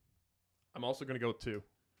 I'm also going to go with 2.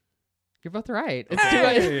 You're both right. It's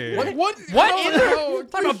Hey! What? What in the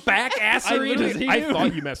What type of back assery does he I do?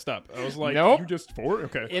 thought you messed up. I was like, Nope. you just 4?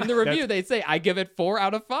 Okay. in the review they say I give it 4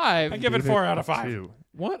 out of 5. I give it 4 out of 5. 2.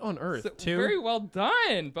 What on earth? So, 2? Very well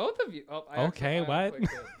done, both of you. Oh, I Okay, actually- I what?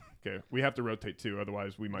 clicked it. Okay, we have to rotate 2,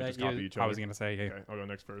 otherwise we might That just copy you- each other. I was going to say, hey. Okay, I'll go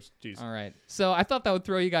next first. Jeez. All right. So I thought that would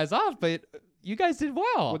throw you guys off, but you guys did well.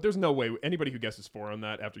 Well, there's no way anybody who guesses 4 on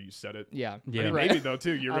that after you said it. Yeah. Yeah. I mean, Right. maybe though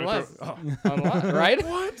too. You're gonna Unless- throw. Right?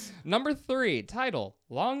 What? Number 3, title,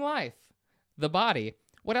 Long Life. The body.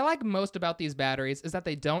 What I like most about these batteries is that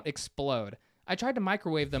they don't explode. I tried to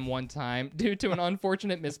microwave them one time due to an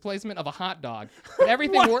unfortunate misplacement of a hot dog. But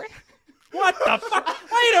everything worked. What the fuck?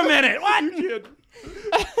 Wait a minute. What? Kid.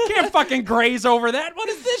 Can't fucking graze over that. What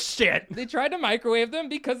is this shit? They tried to microwave them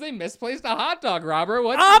because they misplaced a hot dog, Robert.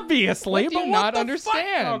 What? Obviously, what do but you what not the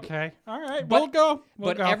understand? Fuck? Okay. All right. But- we'll go.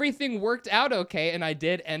 We'll But go. everything worked out okay, and I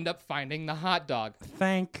did end up finding the hot dog.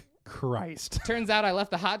 Thank Christ. Turns out I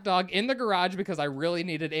left the hot dog in the garage because I really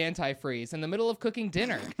needed antifreeze in the middle of cooking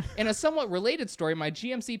dinner. In a somewhat related story, my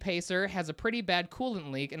GMC Pacer has a pretty bad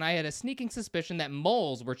coolant leak, and I had a sneaking suspicion that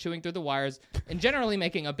moles were chewing through the wires and generally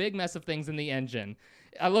making a big mess of things in the engine.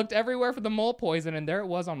 I looked everywhere for the mole poison, and there it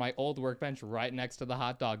was on my old workbench right next to the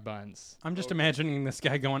hot dog buns. I'm just imagining this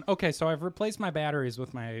guy going, okay, so I've replaced my batteries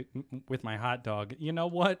with my hot dog. You know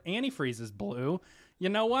what? Antifreeze is blue. You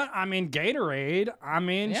know what? I mean, Gatorade. I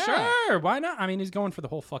mean, Yeah. sure. Why not? I mean, he's going for the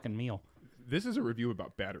whole fucking meal. This is a review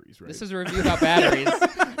about batteries, right? This is a review about batteries.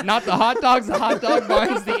 Not the hot dogs, the hot dog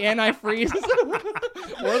buns, the antifreeze,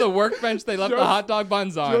 or the workbench they left the Just- hot dog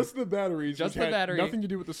buns on. just the batteries. Just which the had battery. Nothing to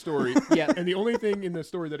do with the story. Yeah. And the only thing in the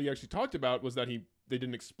story that he actually talked about was that they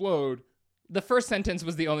didn't explode. The first sentence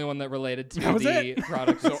was the only one that related to That was the it.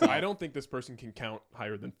 product So itself. I don't think this person can count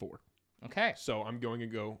higher than 4. Okay, So I'm going to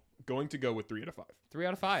go with 3 out of 5. 3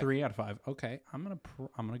 out of 5. 3 out of 5. Okay, I'm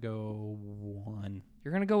gonna go 1.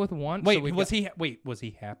 You're gonna go with 1. Wait, So we've was got- was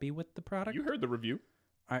he happy with the product? You heard the review.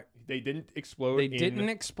 I- They didn't explode. They in, didn't in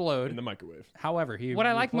explode. the microwave. However, he What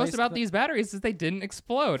I like most replaced about the- these batteries is they didn't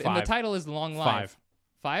explode, and the 5. title is Long Life.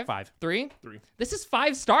 5. 5? 5. 3? 3. This is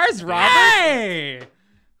 5 stars, Robert. Hey!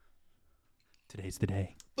 Today's the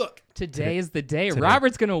day. Look. Today is the day. Today.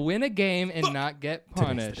 Robert's gonna win a game and not get Today's the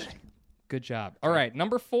punished. day. Good job. All right,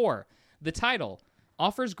 number 4. The title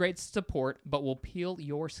offers great support, but will peel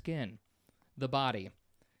your skin. The body.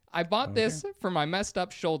 I bought this for my messed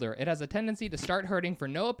up shoulder. It has a tendency to start hurting for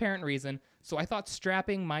no apparent reason, so I thought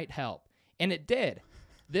strapping might help. And it did.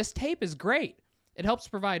 This tape is great. It helps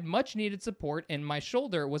provide much needed support, and my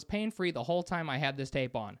shoulder was pain-free the whole time I had this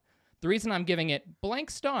tape on. The reason I'm giving it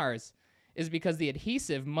blank stars is because the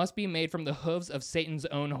adhesive must be made from the hooves of Satan's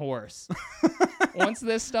own horse. Once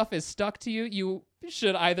this stuff is stuck to you, you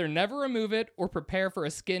should either never remove it or prepare for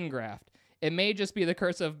a skin graft. It may just be the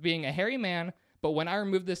curse of being a hairy man, but when I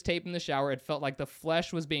removed this tape in the shower, it felt like the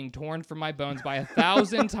flesh was being torn from my bones by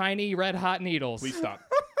 1,000 tiny red-hot needles. Please stop.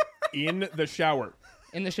 In the shower.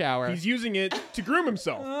 In the shower. He's using it to groom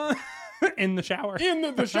himself. In the shower.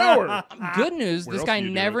 In the shower. Good news, Where this else guy do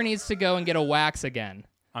you do never it? needs to go and get a wax again.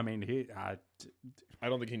 I mean, I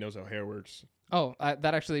don't think he knows how hair works.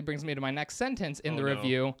 That actually brings me to my next sentence in the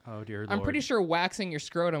review. Oh, dear Lord. I'm pretty sure waxing your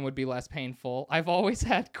scrotum would be less painful. I've always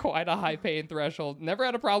had quite a high pain threshold. Never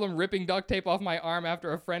had a problem ripping duct tape off my arm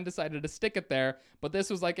after a friend decided to stick it there, but this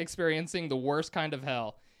was like experiencing the worst kind of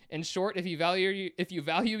hell. In short, if you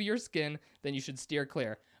value your skin, then you should steer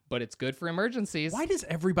clear. But it's good for emergencies. Why does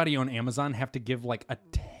everybody on Amazon have to give like a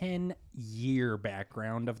 10-year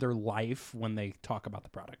background of their life when they talk about the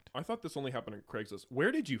product? I thought this only happened on Craigslist.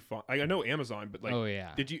 Where did you find? I know Amazon, but like, oh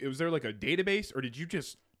yeah, was there like a database, or did you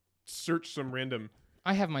just search some random?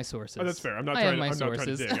 I have my sources. Oh, that's fair. I'm not I trying have to my dig.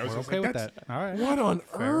 I was We're just okay like, with that. All right. what on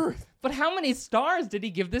earth? But how many stars did he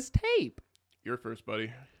give this tape? You're first,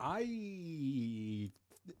 buddy.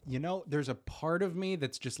 There's a part of me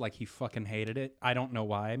that's just like he fucking hated it. I don't know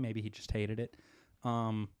why. Maybe he just hated it.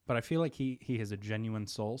 But I feel like he has a genuine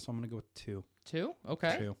soul, so I'm gonna go with 2. 2?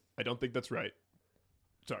 Okay. 2. I don't think that's right.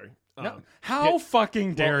 Sorry. No. How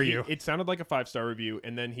fucking dare you? It sounded like a 5-star review,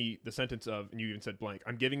 and then the sentence of, and you even said blank.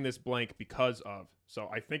 I'm giving this blank because of. So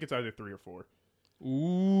I think it's either 3 or 4.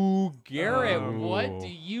 Ooh, Garrett, what do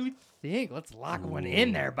you think? Let's lock one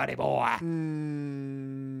in there, buddy boy.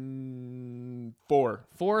 4.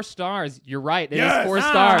 4 stars. You're right. It Yes! is 4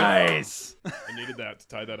 stars. Nice. I needed that to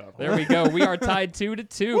tie that up. There we go. We are tied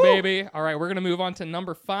 2-2, baby. All right, we're going to move on to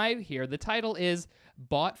number 5 here. The title is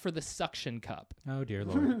Bought for the Suction Cup. Oh, dear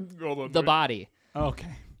Lord. Hold on, The wait. body. Okay.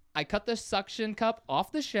 I cut the suction cup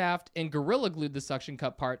off the shaft and Gorilla glued the suction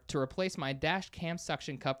cup part to replace my dash cam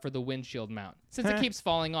suction cup for the windshield mount, since it keeps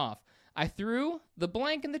falling off. I threw the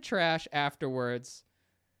blank in the trash afterwards.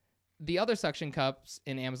 The other suction cups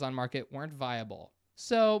in Amazon Market weren't viable.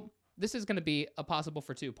 So this is going to be a possible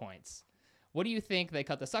for 2 points. What do you think they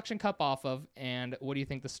cut the suction cup off of, and what do you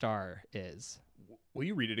think the star is? Will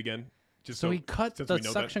you read it again? Just So he cut since the we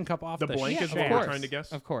know suction cup off the the blank shaft. is what we're trying to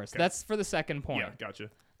guess? Of course. Okay. That's for the second point. Yeah, gotcha.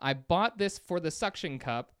 I bought this for the suction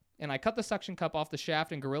cup, and I cut the suction cup off the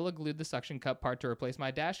shaft and Gorilla glued the suction cup part to replace my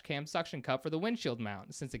dash cam suction cup for the windshield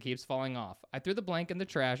mount, since it keeps falling off. I threw the blank in the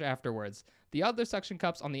trash afterwards. The other suction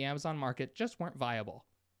cups on the Amazon Market just weren't viable.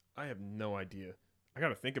 I have no idea. I got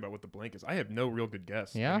to think about what the blank is. I have no real good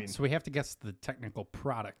guess. Yeah? I mean, So we have to guess the technical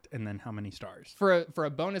product and then how many stars. For a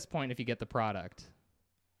bonus point if you get the product.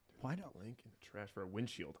 why not blank in the trash for a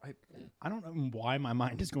windshield? I don't know why my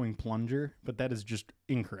mind is going plunger, but that is just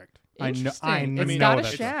incorrect. Interesting. I It's know got a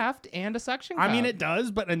that's- shaft and a suction cup. I mean, it does,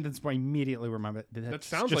 but and that's immediately where my That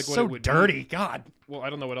sounds just like what so it would dirty. be. God, Well, I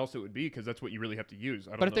don't know what else it would be because that's what you really have to use.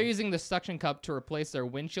 I don't But if know. they're using the suction cup to replace their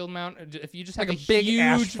windshield mount, if you just have like a a big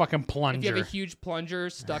ass huge fucking if plunger. you have a huge plunger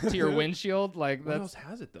stuck to your windshield, like what that's else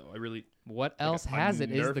has it though? I really what else a has it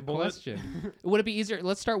is the Nerf bullet? question. Would it be easier?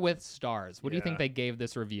 Let's start with stars. What do you think Yeah. they gave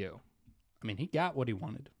this review? I mean, he got what he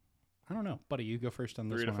wanted. I don't know, buddy. You go first on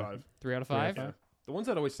this 3 to one. 5. 3 out of 3 out 5? of Yeah. 5. The ones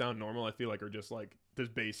that always sound normal, I feel like, are just like this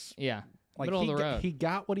base. Yeah. Like Middle of he the road. he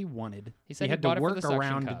got what he wanted. He said he had bought to it for work the suction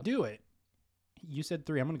around to cup. do it. You said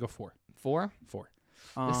 3. I'm gonna go 4. 4? 4.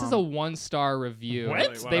 This is a 1-star review. What?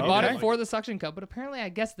 Really? They Wow, bought okay. it for the suction cup, but apparently I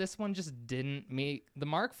guess this one just didn't meet the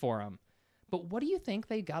mark for them. But what do you think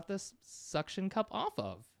they got this suction cup off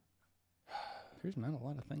of? There's not a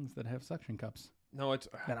lot of things that have suction cups No, it's.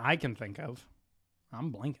 that I can think of.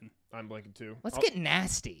 I'm blanking. I'm blanking too. Let's I'll- get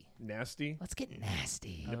nasty. nasty. Let's get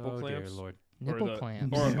nasty. Nipple oh, clamps? dear Lord. Nipple the,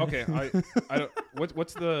 clamps. Or okay, I don't.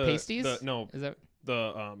 What's the Pasties? No, Is that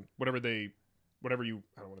the whatever you.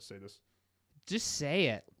 I don't want to say this. just say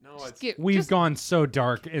it? No, Just it's get, We've just- gone so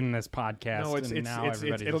dark in this podcast. no, it's and now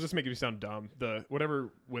everybody's it'll just make me sound dumb. The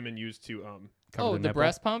whatever women use to cover the nipple.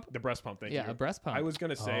 breast pump. the breast pump. Thank Yeah, you. a breast pump. I was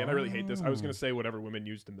gonna say, and I really hate this. I was gonna Oh. say whatever women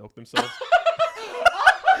use to milk themselves.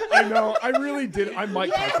 I know. I really did. I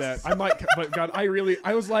might cut that. I might. But God,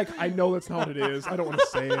 I was like, I know that's not what it is. I don't want to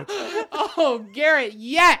say it. Oh, Garrett,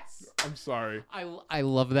 yes. I'm sorry. I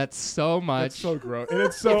love that so much. It's so gross, and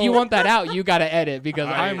it's so. If you want that out, you gotta edit because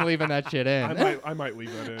I- I'm leaving that shit in. I might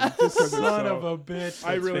leave that in. Just 'cause it's Son so- of a bitch.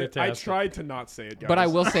 I That's really. fantastic. I tried to not say it, guys. But I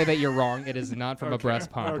will say that you're wrong. It is not from a Okay,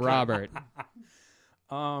 breast pump, okay. Robert.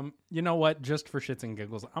 You know what? Just for shits and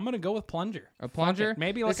giggles, I'm gonna go with plunger. A plunger? it.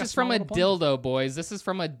 Maybe like this a is from small a little plunger. dildo, boys. This is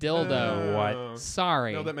from a dildo. What?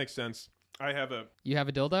 Sorry. No, that makes sense. I have a. You have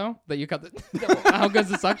a dildo that you cut the. How good's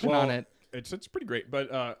the suction Well, on it? It's pretty great,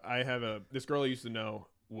 but I have a. This girl I used to know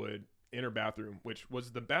would in her bathroom, which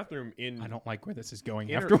was the bathroom in. I don't like where this is going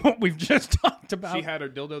In her- after what we've just talked about. She had a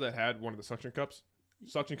dildo that had one of the suction cups,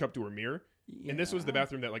 suction cup to her mirror, and this was the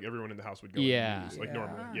bathroom that like everyone in the house would go Yeah. and use, like Yeah.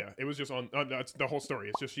 normally. Yeah, it was just on. That's the whole story.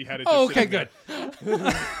 It's just she had it. Oh, just okay, sitting good.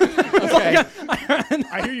 Okay. there.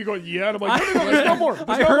 I hear you going, yeah. And I'm like, no, there's no more. There's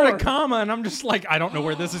I no heard more. a comma and I'm just like, I don't know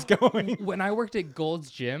where this is going. When I worked at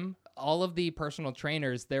Gold's Gym, all of the personal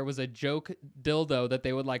trainers, there was a joke dildo that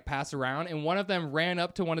they would like pass around, and one of them ran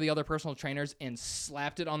up to one of the other personal trainers and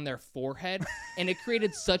slapped it on their forehead, and it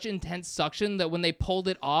created such intense suction that when they pulled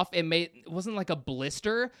it off, it wasn't like a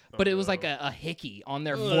blister, but it was like a hickey on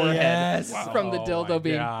their forehead from the dildo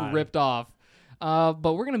being ripped off.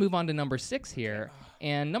 But we're gonna move on to number 6 here,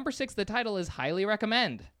 and number 6, the title is Highly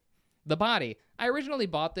Recommend. The body. I originally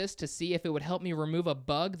bought this to see if it would help me remove a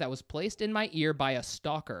bug that was placed in my ear by a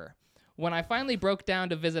stalker. When I finally broke down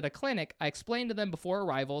to visit a clinic, I explained to them before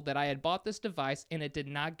arrival that I had bought this device and it did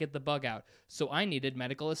not get the bug out, so I needed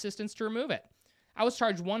medical assistance to remove it. I was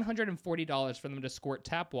charged $140 for them to squirt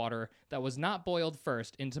tap water that was not boiled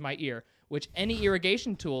first into my ear, which any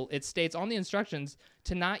irrigation tool, it states on the instructions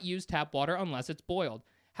to not use tap water unless it's boiled.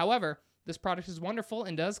 However, this product is wonderful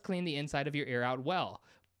and does clean the inside of your ear out well.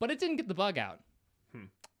 But it didn't get the bug out.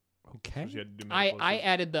 Okay. So you had to do I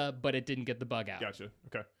added but it didn't get the bug out. Gotcha.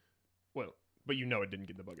 Okay. Well, but you know it didn't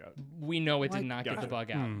get the bug out. We know it did not get Gotcha. the bug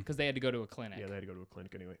out because they had to go to a clinic. Yeah, they had to go to a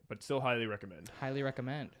clinic anyway. But still highly recommend. Highly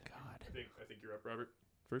recommend. God. I think you're up, Robert.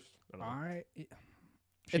 First? I don't know.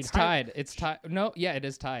 It's tied. It's tied. No, yeah, it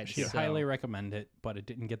is tied. She'd so. highly recommend it, but it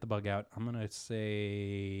didn't get the bug out. I'm going to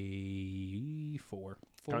say 4.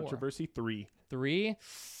 4. Controversy 3. 3.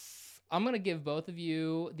 I'm going to give both of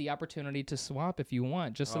you the opportunity to swap if you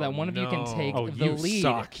want, just so that one of you can take the you lead.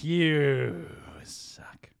 Suck. You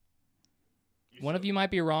suck. One of you might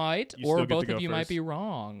be right, You still or get to both go of you might first. be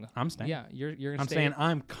wrong. I'm staying. Yeah, you're I'm staying. saying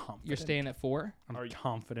I'm confident. You're staying at 4. I'm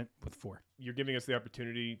confident with 4. You're giving us the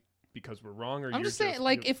opportunity because we're wrong, or I'm you're just saying,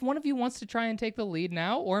 like, if one of you wants to try and take the lead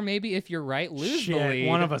now, or maybe if you're right, lose the lead.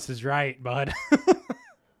 One of us is right, bud.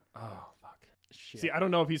 Oh, fuck. See, I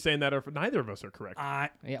don't know if he's saying that or if neither of us are correct.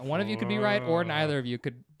 Yeah, one of you could be right, or neither of you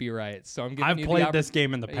could be right. So I'm giving I've you played the this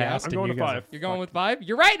game in the past. I'm and going you to guys 5. are You're going fuck- with 5?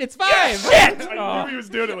 You're right, it's 5! Shit! I knew he was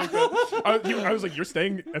doing it like that. I was like, you're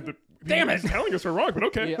staying at the... Damn He's it. telling us we're wrong, but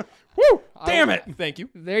okay. Yeah. Woo! Damn it. Thank you.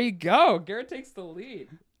 There you go. Garrett takes the lead.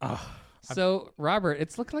 Ugh. So, Robert,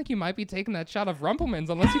 it's looking like you might be taking that shot of Rumpelmans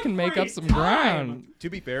unless you can make up some ground. To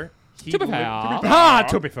be fair, To be fair.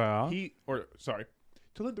 To be fair.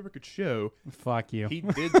 To let the record show, Fuck you. he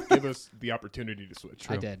did give us the opportunity to switch.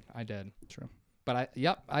 I did. True. But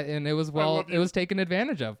and it was love it you. was taken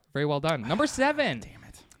advantage of. Very well done. Number 7. Damn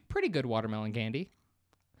it. Pretty good watermelon candy.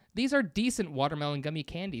 These are decent watermelon gummy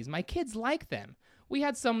candies. My kids like them. We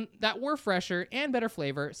had some that were fresher and better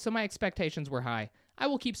flavor, so my expectations were high. I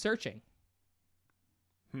will keep searching.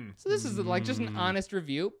 So this is like just an honest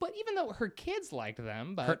review, but even though her kids liked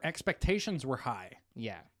them, but Her expectations were high.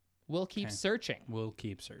 yeah, we'll keep Okay. searching. We'll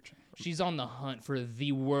keep searching. She's on the hunt for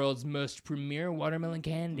the world's most premier watermelon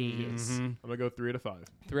candies. I'm gonna go 3 out of 5.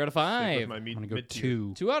 3 out of Stick 5. with my I'm going to go mid-tier.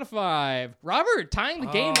 2. 2 out of 5. Robert, tying the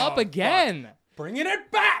game up again. Bringing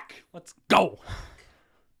it back. Let's go.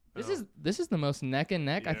 This is the most neck and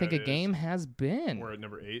neck I Yeah, think a it is. game has been. We're at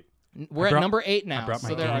number 8. We're at brought- number 8 now, I brought my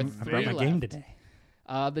so there are game. 3 I brought my left. game today.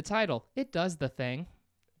 The title, It Does the Thing.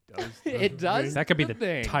 Does It does That could be the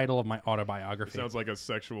thing. title of my autobiography. Sounds like a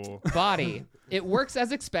sexual. Body. It works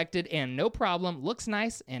as expected and no problem. Looks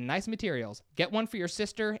nice and nice materials. Get one for your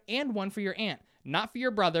sister and one for your aunt. Not for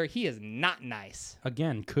your brother. He is not nice.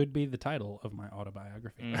 Again, could be the title of my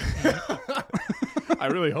autobiography. I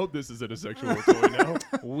really hope this isn't a sexual toy now.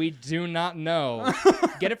 We do not know.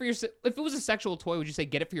 Get it for your if it was a sexual toy, would you say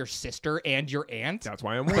get it for your sister and your aunt? That's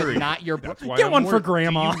why I'm But worried. not your That's brother. why Get I'm one for worried.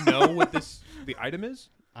 grandma. Do you know what the item is?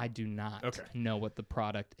 I do not Okay. know what the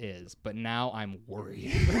product is, but now I'm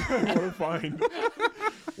worried. We're fine.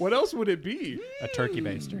 What else would it be? A turkey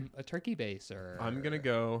baster. A turkey baser. I'm gonna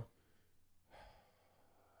go.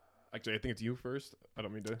 Actually, I think it's you first. I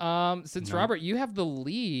don't mean to. Since No. Robert, you have the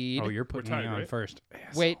lead. Oh, you're putting tied, me on right? first.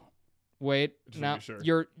 Wait. Just Now making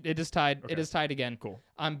sure. it is tied. It Okay. is tied again. Cool.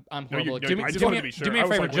 I'm No, horrible. you- at no, keeping I just score. wanted to be sure. Do me I a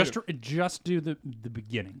was favor. like, Just do the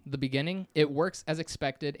beginning. The beginning, it works as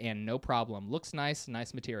expected and no problem. Looks nice,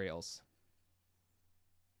 nice materials.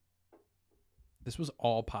 This was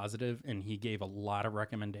all positive, and he gave a lot of But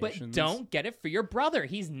recommendations. don't get it for your brother.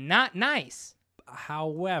 He's not nice.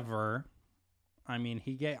 However, I'm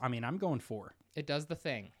going 4. It does the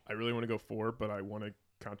thing. I really want to go 4, but I want a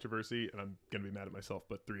controversy, and I'm gonna be mad at myself.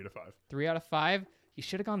 But 3 out of 5. 3 out of 5. You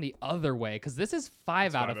should have gone the other way because this is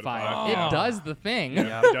 5 out of 5. five. It Yeah. does the thing.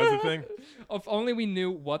 Yeah, it does the thing. If only we knew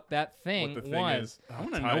what that thing What the thing was. is. I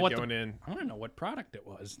want to Tied know what going in. I want to know what product it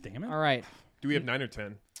was. Damn it! All right. Do we have 9 or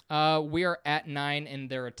 10? We are at 9 and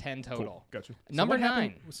there are 10 total. Cool. Gotcha. Number So what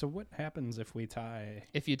 9. So what happens if we tie?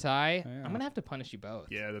 If you tie, Yeah. I'm going to have to punish you both.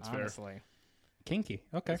 Yeah, that's fair. honestly. Kinky.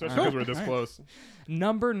 Okay. Especially Cool. because we're this All right. close.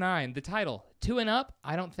 Number 9, the title. 2 and up?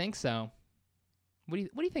 I don't think so. What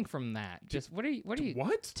do you think from that? Just what are you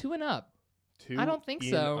What? 2 and up? 2 I don't think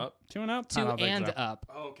in so. Up? 2 and up. 2 I don't think and so. up.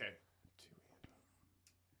 Oh, okay.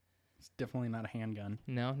 It's definitely not a handgun.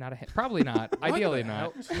 No, not probably not. Ideally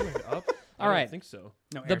not. 2 and up? All I right. don't think so.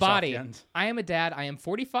 No, The airsoft body. guns. I am a dad. I am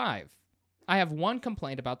 45. I have one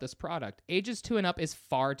complaint about this product. Ages 2 and up is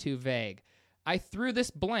far too vague. I threw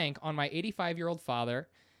this blank on my 85-year-old father,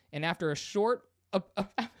 and after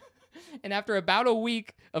and after about a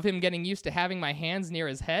week of him getting used to having my hands near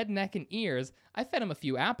his head, neck, and ears, I fed him a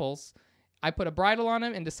few apples. I put a bridle on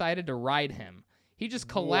him and decided to ride him. He just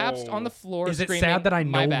collapsed on the floor. Is it screaming, sad that I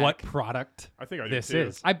 "My know back." what product I think I do this too.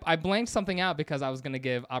 is? I blanked something out because I was going to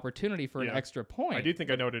give opportunity for an Yeah. extra point. I do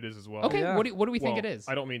think I know what it is as well. Okay, yeah. what do we think Well, it is?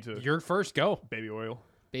 I don't mean to. Your first go. Baby oil.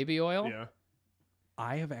 Baby oil? Yeah.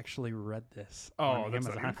 I have actually read this. Oh, on that's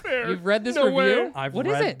not Amazon. even fair. You've read this No review? way. I've What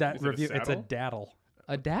is read it? that Is it a review. It's a saddle? daddle.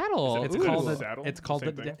 A daddle. It's Ooh. called a a saddle? It's called Same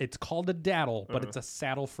a thing? it's called a daddle, but Uh-huh. it's a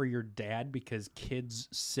saddle for your dad because kids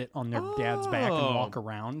sit on their dad's back and Oh. walk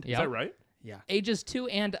around. Yeah. Is that right? Yeah. Ages 2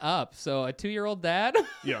 and up. So a 2-year-old dad.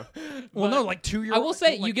 Yeah. Well, But no, like 2 years. I will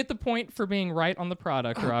say you get the point for being right on the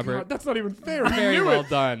product, Robert. God, that's not even fair. You Very knew well it.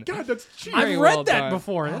 done. God, that's cheap. Very I've well read that done.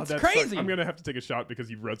 before. Oh, That's that crazy. sucks. I'm gonna have to take a shot because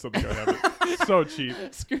you've read something I haven't. So cheap.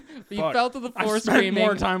 You Fuck. fell to the I floor spent screaming.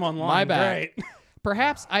 more time online. My bad. Great.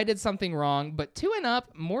 Perhaps I did something wrong, but 2 and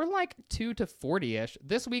up, more like 2 to 40-ish.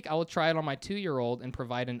 This week I will try it on my 2-year-old and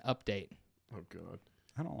provide an update. Oh god.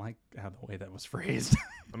 I don't like how the way that was phrased.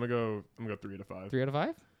 I'm gonna go 3 out of 5. 3 out of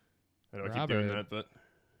 5? I know I keep doing Robert. that, but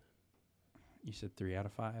You said 3 out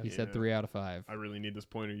of 5. You said Yeah. 3 out of 5. I really need this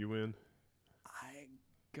point or you win.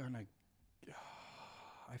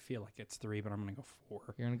 I feel like it's 3, but I'm gonna go 4.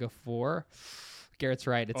 You're going to go 4? Garrett's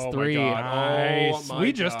right. It's Oh my 3. God. Nice. Oh my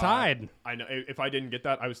We just God. tied. I know. If I didn't get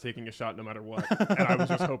that, I was taking a shot no matter what, and I was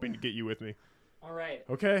just hoping to get you with me. All right.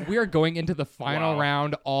 Okay. We are going into the final Wow.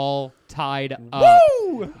 round all tied up.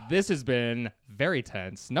 Woo! This has been very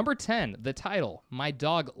tense. Number 10, the title. My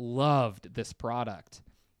dog loved this product.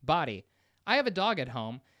 Body. I have a dog at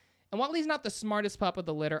home, and while he's not the smartest pup of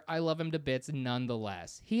the litter, I love him to bits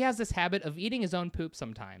nonetheless. He has this habit of eating his own poop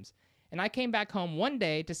sometimes, and I came back home one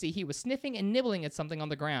day to see he was sniffing and nibbling at something on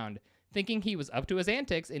the ground. Thinking he was up to his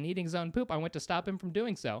antics and eating his own poop, I went to stop him from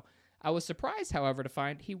doing so. I was surprised, however, to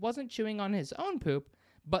find he wasn't chewing on his own poop,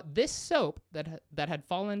 but this soap that had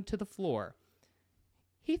fallen to the floor.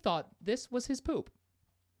 He thought this was his poop.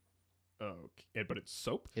 Okay, but it's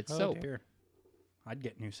soap. It's Oh, soap. dear. I'd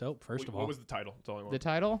get new soap, first of all. What was the title? That's all I want. The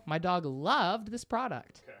title, My Dog Loved This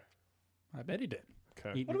Product. Okay. I bet he did.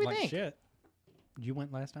 Okay. Eating What do we like think? shit. You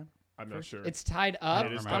went last time? I'm not sure. It's tied up.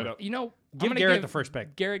 It is tied up. You know, I'm Give gonna Garrett the first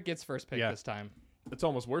pick. Garrett gets first pick Yeah. this time. It's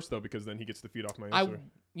almost worse though because then he gets to feed off my I, answer.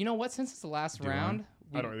 you know what? Since it's the last Do round,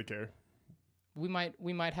 I don't really care. we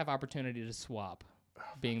might have opportunity to swap,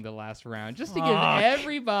 being the last round, just to give Fuck.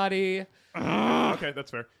 everybody. Okay,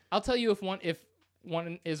 that's fair. I'll tell you if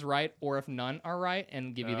one is right or if none are right,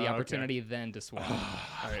 and give you the Okay. opportunity then to swap.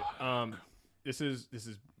 All right. This is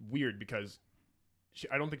weird because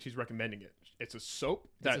I don't think she's recommending it. It's a soap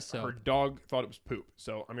that a soap. her dog thought it was poop.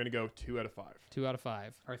 So I'm gonna go 2 out of 5. 2 out of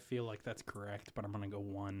 5. I feel like that's correct, but I'm going to go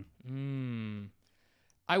 1.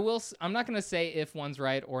 I will. I'm not gonna say if one's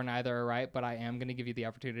right or neither are right, but I am gonna give you the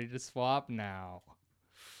opportunity to swap now.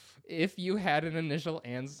 If you had an initial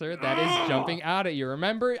answer that is jumping out at you,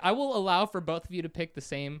 remember, I will allow for both of you to pick the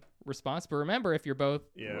same response. But remember, if you're both,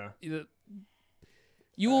 Yeah.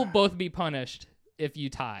 you will both be punished if you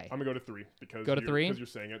tie. I'm gonna go to 3 because Go to 3? because you're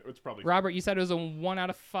saying it. It's probably Robert, you said it was a 1 out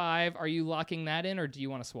of 5. Are you locking that in, or do you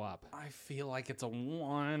want to swap? I feel like it's a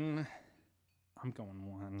 1. I'm going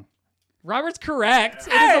 1. Robert's correct.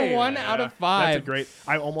 It is Hey! a 1 out of That's 5. a great.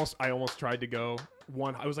 I almost tried to go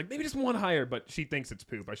 1. I was like maybe just 1 higher, but she thinks it's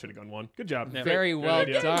poop. I should have gone 1. Good job. Very Great well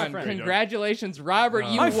idea. done. Great job. Congratulations, Robert.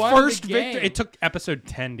 You My won first the game. victory. It took episode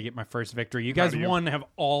 10 to get my first victory. You Proud guys of you. won have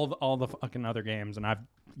all the fucking other games, and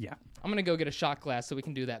yeah. I'm gonna go get a shot glass so we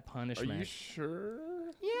can do that Are punishment. you sure?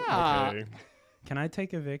 Yeah. Okay. Can I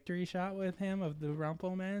take a victory shot with him of the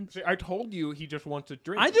Rumpelman? See, I told you he just wants to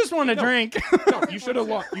drink. I just want to No. drink. No, you should have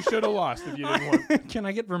lost. You should have lost if you didn't want. Can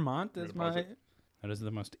I get Vermont as Gonna pause my? it. That is the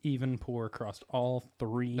most even pour across all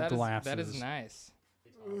 3 That is glasses. nice.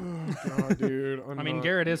 God, dude. I mean,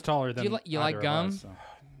 Garrett is taller than. you like either of gum? us, so.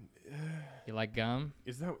 You like gum?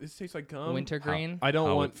 Is that? This tastes like gum. Wintergreen? I don't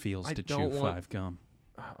How want. it feels I to don't chew want- 5 gum.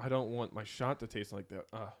 I don't want my shot to taste like that.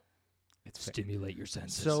 Stimulate your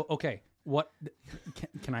senses. So okay, what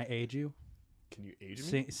can I aid you? Can you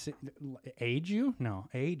age me? Aid you? No,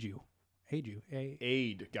 aid you. Aid you.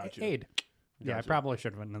 Aid. Gotcha. Aid. Yeah, I Gotcha. probably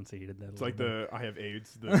should have enunciated that. It's like the I have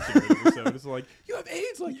AIDS. The cigarette episode. It's like you have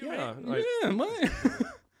AIDS. Like yeah,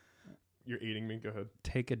 you're eating me. Go ahead.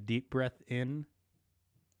 Take a deep breath in,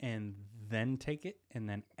 and then take it, and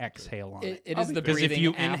then exhale on it. It is the Because if breathing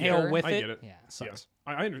you after. inhale with I it, get it. Yeah. sucks.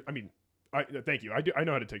 I mean, thank you. I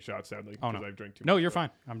know how to take shots. Sadly, Oh, because no. I've drank too. No, much, you're but- fine.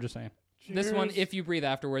 I'm just saying. This one, Cheers. if you breathe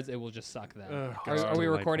afterwards, it will just suck then. Ugh, Are God. we Delightful.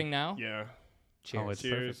 recording now? Yeah. Cheers. Oh, it's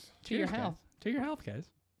Cheers. perfect. To your Cheers, guys. health. To your health, guys.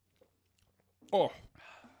 Oh,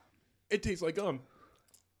 it tastes like gum.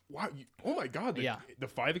 Wow. Oh my God. Yeah. The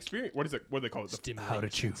 5 experience. What is it? What do they call it? How to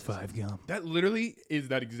chew 5 gum. That literally is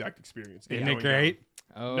that exact experience. Isn't Going it great?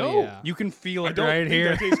 Oh, No. yeah. You can feel I it don't right think here.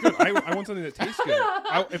 that tastes good. I want something that tastes good.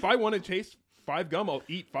 If I want to taste 5 gum, I'll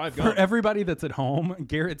eat 5 gum. For everybody that's at home,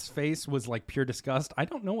 Garrett's face was like pure disgust. I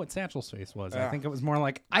don't know what Satchel's face was. I think it was more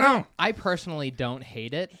like, I personally don't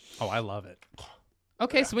hate it. oh, I love it.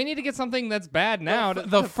 Okay, so we need to get something that's bad now.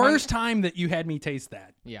 The first time that you had me taste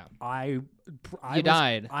that, Yeah. I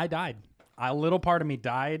died. I died. A little part of me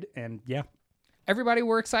died, and yeah. Everybody,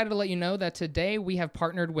 we're excited to let you know that today we have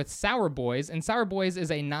partnered with Sour Boys, and Sour Boys is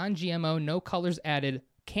a non-GMO, no colors added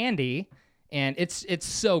candy, and it's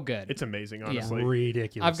so good. It's amazing, honestly.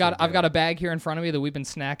 Ridiculous. I've got a bag here in front of me that we've been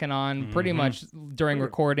snacking on pretty much during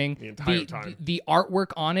recording. The entire time. The artwork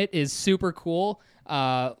on it is super cool.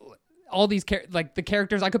 All these the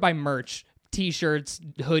characters, I could buy merch, T-shirts,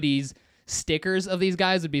 hoodies, stickers of these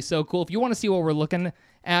guys would be so cool. If you want to see what we're looking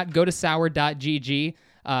at, go to sour.gg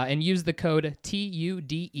and use the code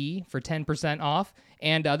TUDE for 10% off.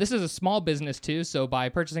 And this is a small business too, so by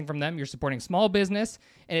purchasing from them, you're supporting small business,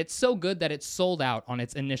 and it's so good that it's sold out on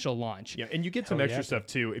its initial launch. Yeah, and you get some Hell extra yeah. stuff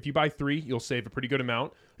too. If you buy 3, you'll save a pretty good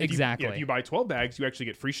amount. Exactly. If you buy 12 bags, you actually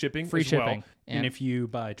get free shipping. Free as shipping. Well. And if you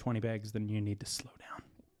buy 20 bags, then you need to slow down.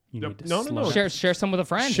 You No, need to no, slow no. down. Share some with a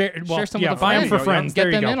friend. Share some with a buy friend. them for Yeah. friends. Get There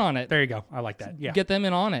you them go. in on it. There you go. I like that. Yeah. Get them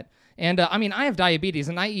in on it. And I mean, I have diabetes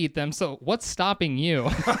and I eat them, so what's stopping you?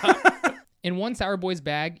 In one Sour Boys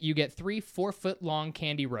bag, you get 3 4-foot-long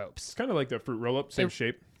candy ropes. It's kind of like the fruit roll-up, same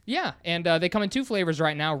shape. Yeah, and they come in 2 flavors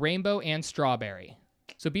right now, rainbow and strawberry.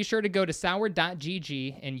 So be sure to go to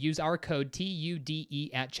sour.gg and use our code TUDE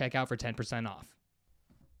at checkout for 10% off.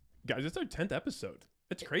 Guys, it's our 10th episode.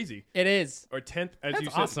 It's crazy. It is. Our 10th, as That's you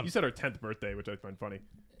said, awesome. you said our 10th birthday, which I find funny.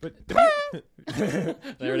 But There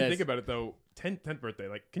you it is. think about it though, 10th birthday.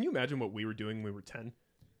 Like, can you imagine what we were doing when we were 10?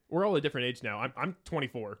 We're all a different age now. I'm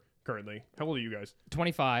 24 currently. How old are you guys?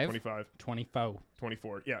 25. 25, 24.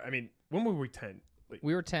 24. Yeah, I mean, when were we 10? Like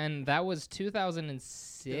We were 10. That was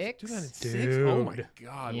 2006. 2006. Oh my Dude.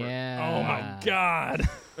 god. Yeah. Oh my God.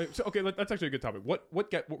 So okay, that's actually a good topic. What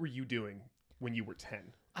were you doing when you were 10?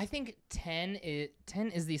 I think 10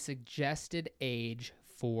 is the suggested age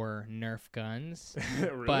for Nerf guns.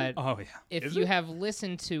 Really? But Oh yeah. if Is you it? have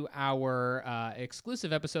listened to our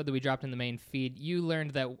exclusive episode that we dropped in the main feed, you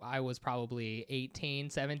learned that I was probably 18,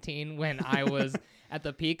 17 when I was at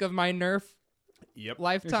the peak of my Nerf Yep. There's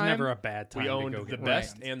lifetime. never a bad time We to owned go the get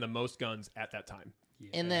best Right. and the most guns at that time.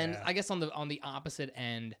 And then Yeah. I guess on the opposite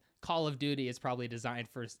end, Call of Duty is probably designed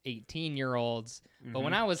for 18-year-olds. But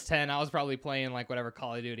when I was 10, I was probably playing like whatever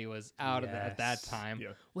Call of Duty was out at that Yes. time. Yeah.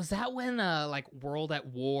 Was that when like World at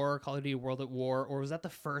War, Call of Duty World at War, or was that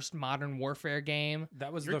the first Modern Warfare game?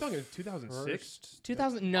 that was You're the talking 2006?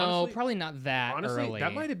 2000? No, Honestly- probably not that Honestly, early.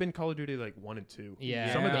 that might have been Call of Duty like 1 and 2.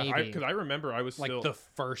 Yeah, Some of the maybe. because I remember I was like still the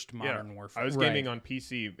first Modern Warfare. I was Right. gaming on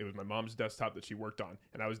PC. It was my mom's desktop that she worked on,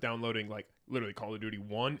 and I was downloading like literally Call of Duty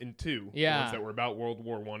 1 and 2. The Yeah. ones that were about World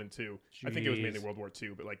War 1 and 2. I think it was mainly Jeez. World War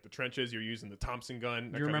 2, but like the trenches, you're using the Thompson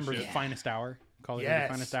gun. That You kind of remember the shit. Finest Hour? Call of Duty Yes.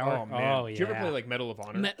 Finest Hour? Oh man. Oh yeah. Did you ever play like Medal of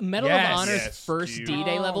Honor? Medal Yes. of Honor's Yes, first dude.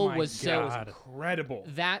 D-Day Oh level my was so... God. Incredible.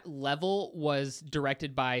 That level was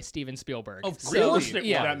directed by Steven Spielberg. Of So- course it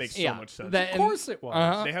yeah, was. That makes so yeah. much sense. That- Of course it was.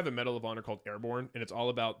 Uh-huh. They have a Medal of Honor called Airborne, and it's all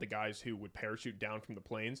about the guys who would parachute down from the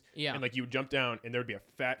planes. Yeah. And like you would jump down, and there'd be a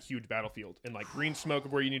fat, huge battlefield, and like green smoke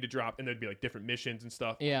of where you need to drop, and there'd be like different missions and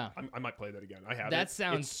stuff. Yeah. I might play that again. I have That it.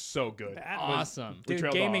 sounds It's so good. That was- Awesome. We Dude,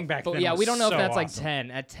 trailed gaming off. back But then. yeah, was we don't know so if that's like awesome.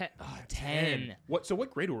 10. At 10. Oh, 10. So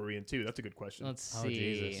what grade were we in too? That's a good question. Let's Oh,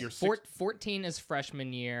 see. Jesus. You're 14 is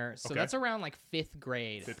freshman year, so Okay. that's around like 5th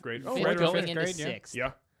grade. 5th grade. Oh, Fifth right around going fifth into grade, yeah. 6th.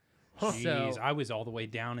 Yeah. Jeez, So- I was all the way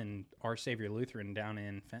down in Our Savior Lutheran down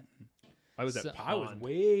in Fenton. I was at So- I was Pond.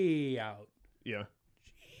 way out. Yeah.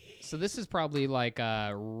 So this is probably like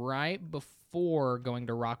right before going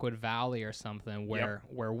to Rockwood Valley or something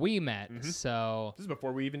where we met. So This is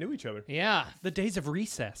before we even knew each other. yeah. The days of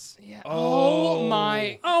recess. Yeah. Oh. Oh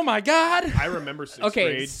my. Oh my God! I remember 6th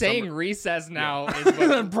Okay, grade. saying summer- recess now is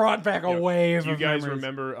what Brought back a wave. Do you of guys memories.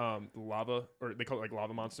 remember lava, or they call it like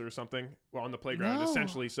lava monster or something? Well, on the playground, No.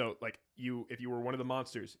 essentially. So like if you were one of the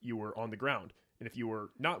monsters, you were on the ground, and if you were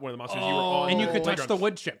not one of the monsters, you were on. And you the could touch playground. the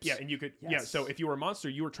wood chips. Yeah, and you could. Yeah, Yes. so if you were a monster,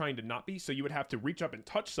 you were trying to not be, so you would have to reach up and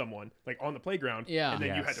touch someone like on the playground. Yeah. and then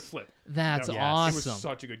you had Yes. to flip. That's That- awesome. It was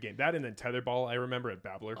such a good game. That and then tetherball. I remember at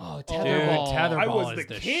Babbler. Oh, Dude, tetherball. tetherball I was is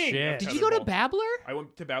the the king. shit. of Did you go to tetherball. Babbler? I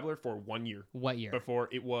went to Babbler for 1 year What year? before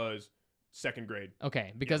it was 2nd grade.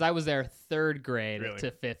 Okay, because I was there 3rd grade Really?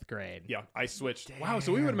 to 5th grade. Yeah, I switched. Wow,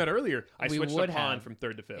 so we would have met earlier. I We switched would the pond have. from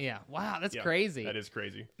 3rd to 5th. Yeah. Wow, that's Yeah, crazy. That is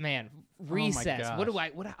crazy. Man, my recess. What do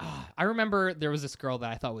gosh. I remember there was this girl that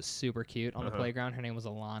I thought was super cute on the Uh-huh. playground. Her name was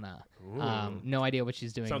Alana. Ooh. No idea what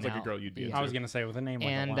she's doing Sounds like now. a girl you'd be into. I was gonna say with a name like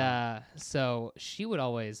And Alana. so she would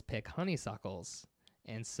always pick honeysuckles.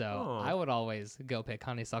 And so Aw. I would always go pick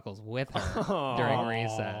honeysuckles with her during Aw.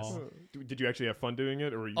 recess. Did you actually have fun doing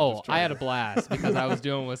it, or were you Oh, just I had a trying blast because I was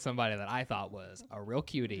doing it with somebody that I thought was a real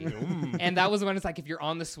cutie. And that was when it's like if you're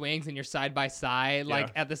on the swings and you're side by side, like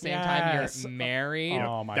Yeah. at the same time Yes. you're married.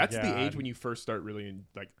 Oh my That's God. the age when you first start really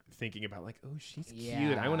like thinking about like, oh, she's cute.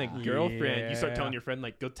 Yeah. I want a girlfriend. You start Yeah. telling your friend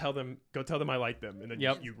like, go tell them I like them, and then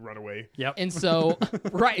Yep. you run away. Yep. And so,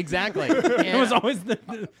 right, exactly. it And- was always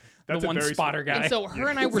the That's a one very spotter smart- guy. And so her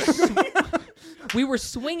and I were we were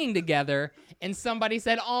swinging together, and somebody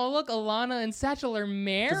said, "Oh, look, Alana and Satchel are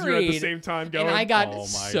married." Because you're at the same time going. and I got Oh my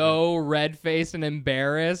so red-faced and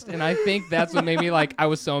embarrassed, and I think that's what made me like. I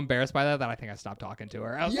was so embarrassed by that I think I stopped talking to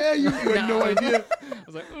her. I was, yeah, you had no idea. I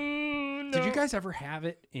was like, no. Did you guys ever have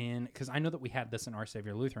it in? Because I know that we had this in Our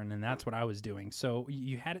Savior Lutheran, and that's what I was doing. So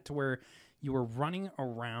you had it to where you were running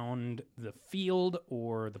around the field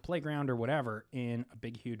or the playground or whatever in a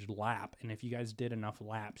big, huge lap. And if you guys did enough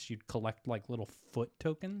laps, you'd collect like little foot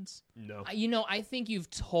tokens. No. You know, I think you've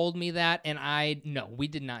told me that, and no, we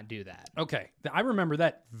did not do that. Okay, I remember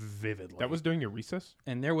that vividly. That was during your recess?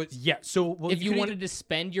 and there was So well, If you could wanted to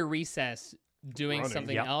spend your recess doing Running.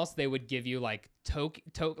 something Yep. else, they would give you like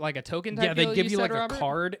like a token type yeah, they'd deal, give you said, like Robert? a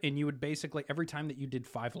card, and you would basically every time that you did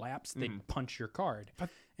 5 laps, they'd punch your card.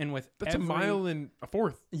 And with That's every, a mile and a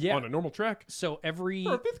fourth Yeah. on a normal track So every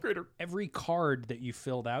for a 5th grader. every card that you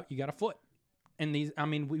filled out, you got a foot. And these, I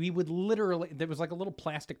mean, we would literally, there was like a little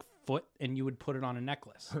plastic foot, and you would put it on a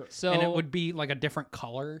necklace. So and it would be like a different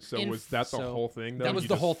color. So In- was that the so whole thing? Though? that was You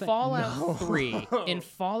the just- whole thing. Fallout 3. In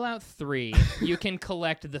Fallout 3, you can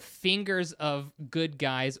collect the fingers of good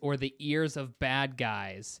guys or the ears of bad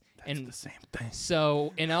guys. It's And the same thing.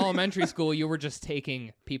 so in elementary school, you were just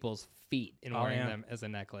taking people's feet and wearing yeah. them as a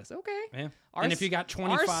necklace. Okay. Yeah. Our And if you got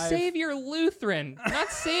 25 Our Savior Lutheran. Not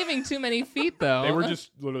saving too many feet, though. They were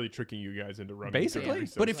just literally tricking you guys into running. during basically.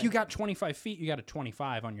 recess. But if you got 25 feet, you got a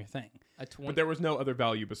 25 on your thing. a 20. But there was no other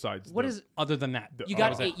value besides. What the- is Other than that, you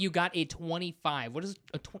got? You got a 25. What is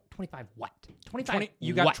a 25? What? 25. 20,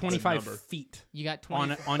 you got what? 25 number. feet You got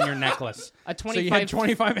 20. on your necklace. A So you had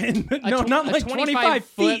 25 25 in, a no, tw- not a like 25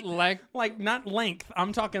 foot feet. length. Like not length.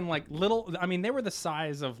 I'm talking like little. I mean, they were the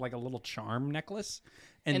size of like a little charm necklace.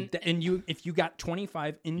 And you, if you got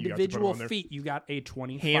 25 put 'em individual on there. feet, you got a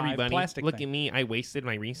 25 Hey everybody, plastic look thing. at me. I wasted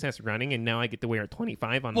my recess running and now I get to wear a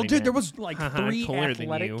 25 on Well, my dude, neck. there was like Haha, 3 cooler than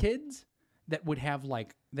athletic you. kids that would have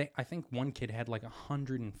like I think one kid had like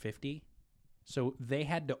 150. So they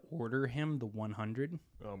had to order him the 100.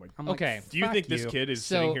 Oh my. I'm like, Okay. Do you "Fuck think this you." kid is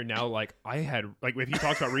So- sitting here now like I had like if he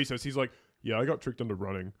talks about recess, he's like, yeah, I got tricked into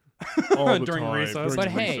running all the During time recess. during But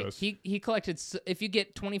hey, recess." he collected. If you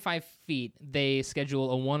get 25 feet, they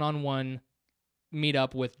schedule a one-on-one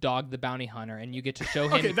meetup with Dog the Bounty Hunter, and you get to show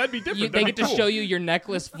him. Okay, that'd be different. They That'd get be to cool. show you your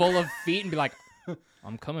necklace full of feet and be like,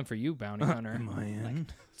 "I'm coming for you, Bounty Hunter. Man.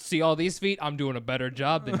 See all these feet? I'm doing a better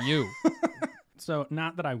job than you." So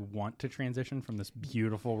not that I want to transition from this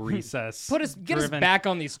beautiful recess. Get us driven- back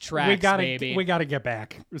on these tracks, we gotta baby. we gotta get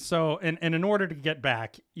back. So and in order to get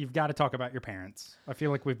back, you've got to talk about your parents. I feel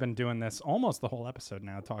like we've been doing this almost the whole episode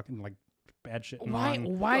now, talking like bad shit. and Why?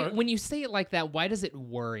 wrong. Why? When you say it like that, why does it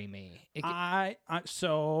worry me?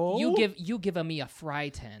 So You give me a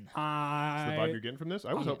Fryton. That's the vibe you're getting from this.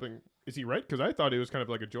 I was hoping. Is he right? Because I thought it was kind of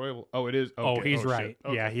like a joyful. Oh, it is. Oh, Okay. he's shit. right.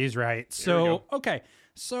 Okay. Yeah, he's right. we So, go. okay.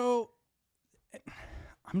 So,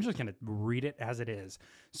 I'm just going to read it as it is.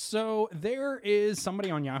 So, there is somebody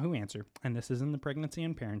on Yahoo Answer, and this is in the pregnancy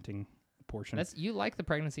and parenting portion. You like the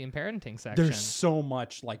pregnancy and parenting section. There's so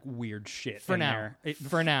much like weird shit for in now. there.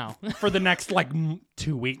 For now. For the next like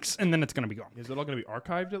 2 weeks, and then it's gonna be gone. Is it all going to be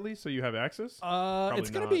archived at least so you have access? It's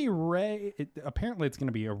gonna not. be apparently it's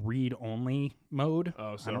gonna be a read only mode.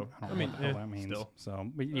 Oh, so I don't know what the hell that means. still. So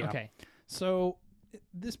but yeah. Okay. So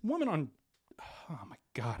this woman on, oh my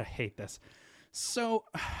god, I hate this. So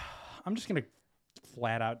I'm just gonna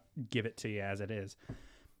flat out give it to you as it is.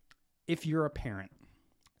 If you're a parent,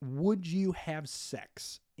 would you have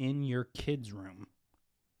sex in your kid's room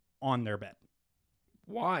on their bed?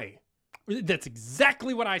 Why? That's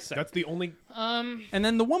exactly what I said. That's the only. And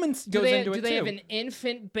then the woman goes into it do they too. have an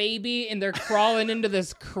infant baby and they're crawling into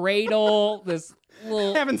this cradle, this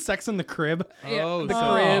little Having sex in the crib. Oh, the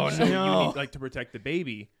so, crib. so no. you need like to protect the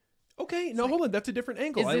baby. Okay, no, hold on. That's a different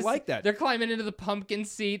angle. I this- like that. They're climbing into the pumpkin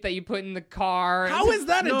seat that you put in the car. How is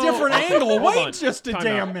that a No, different okay, angle? hold Wait on. just a Time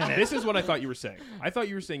damn out. minute. This is what I thought you were saying. I thought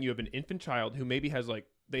you were saying you have an infant child who maybe has like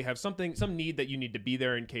they have some need that you need to be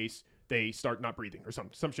there in case they start not breathing or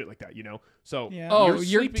some shit like that, you know? So Yeah. Oh,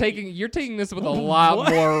 you're you're taking this with a lot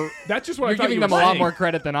What? more. that's just what You're I thought giving you them were a lot saying. more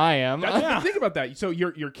credit than I am. That's, think about that. So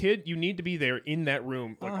your kid, you need to be there in that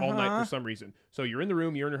room like all night Uh-huh. for some reason. So you're in the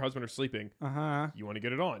room, you and your husband are sleeping. Uh-huh. You want to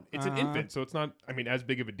get it on. It's an Uh-huh. infant, so it's not. I mean, as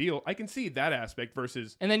big of a deal. I can see that aspect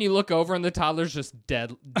versus. And then you look over and the toddler's just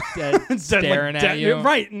dead staring at you.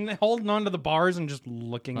 Right, and holding onto the bars and just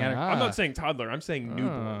looking at it. I'm not saying toddler. I'm saying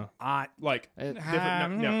newborn. Like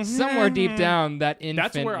different. No. Somewhere deep down, that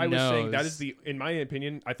infant That's where I was saying that knows. is the. In my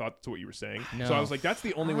opinion, I thought that's what you were saying. No. So I was like, that's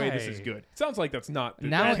the only way this is Right. good. It sounds like that's not the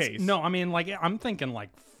Now it's- case. No, I mean, like, I'm thinking like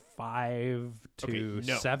 5 to Okay,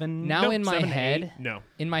 no. 7. Now No, in my 7 to 8, head, no.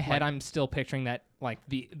 in my head, I'm still picturing that like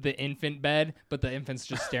the infant bed, but the infant's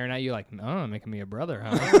just staring at you like, oh, making me a brother,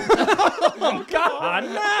 huh? Oh, God,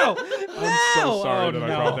 no! I'm so sorry Oh, that I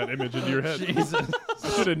no. brought that image into your head. Jesus. I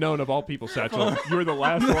should have known of all people, Satchel. You were the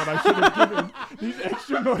last one I should have given these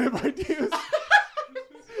extra motive ideas.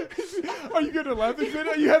 Are you good at laughing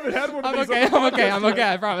fit? You haven't had one of I'm these. okay. on the I'm okay. podcast I'm yet.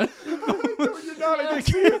 okay. I promise. No, you're not. I can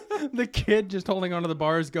see it. The kid just holding onto the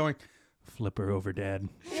bars going, flip her over, Dad.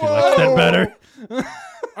 She likes that better.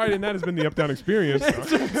 All right, and that has been the Up Down Experience. So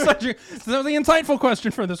the insightful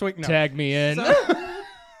question for this week. No. Tag me in.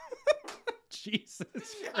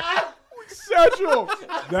 Jesus. Satchel.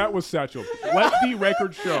 That was Satchel. Let the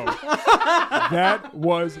record show. That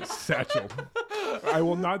was Satchel. I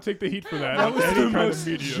will not take the heat for that. That was in the any kind most of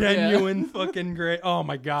media. genuine fucking great. Oh,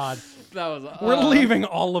 my God. That was. We're leaving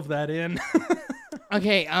all of that in.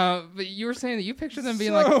 Okay. But you were saying that you picture them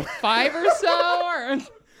being So- like 5 or so, or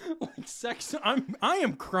Like sex. I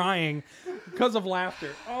am crying because of laughter.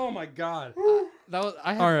 Oh, my God. that was.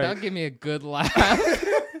 All right. That gave me a good laugh.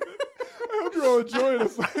 I hope you're all enjoying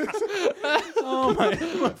this. Oh,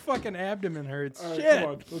 my fucking abdomen hurts. All right, Shit. come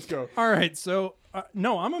on, let's go. All right, so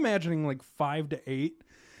no, I'm imagining like 5 to 8,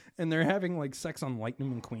 and they're having like sex on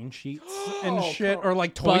Lightning McQueen sheets and shit, or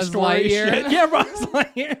like Toy Buzz Story Lightyear. shit. Yeah, Buzz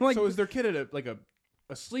Lightyear. Like, So is their kid at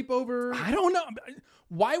a sleepover? I don't know.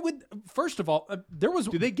 Why would? First of all, there was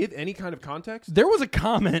Do they give any kind of context? a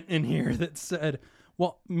comment in here that said,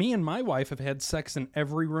 "Well, me and my wife have had sex in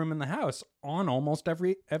every room in the house on almost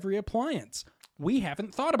every appliance. We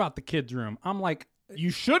haven't thought about the kids' room." I'm like, You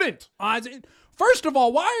shouldn't. first of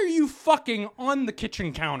all, why are you fucking on the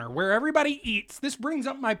kitchen counter where everybody eats? This brings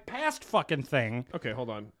up my past fucking thing. Okay, hold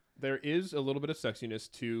on. There is a little bit of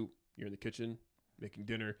sexiness to you're in the kitchen making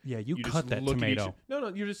dinner. Yeah, you just cut that look at each- tomato. No,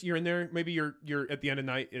 you're in there. Maybe you're at the end of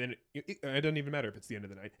the night, and then it doesn't even matter if it's the end of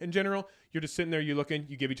the night. In general, you're just sitting there, you looking,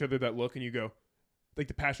 you give each other that look, and you go, like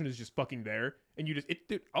the passion is just fucking there, and you just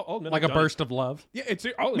dude, I'll admit Like I've a done it. burst of love. Yeah, it's.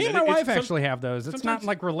 Me I'll and admit my it. wife It's actually have those. It's not sometimes-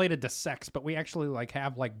 like related to sex, but we actually like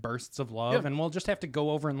have like bursts of love, Yeah. and we'll just have to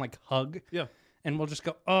go over and like hug. Yeah. And we'll just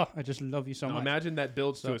go, oh, I just love you so Now much. imagine that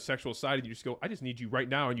builds to a sexual side, and you just go, I just need you right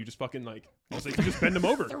now, and you just fucking like, you just bend them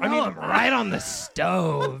over. I mean, right on the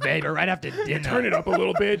stove, baby, right after dinner. turn it up a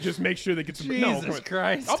little bit, just make sure they get some. No, come Jesus on.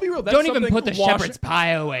 Christ. I'll be real. That's Don't even something- put the shepherd's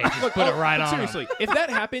pie away. Just put it right but on. 'em. seriously, if that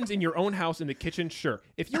happens in your own house in the kitchen, sure.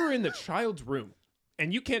 If you're in the child's room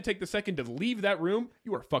and you can't take the second to leave that room,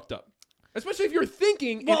 you are fucked up. Especially if you're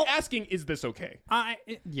thinking Well- and asking, "Is this okay?"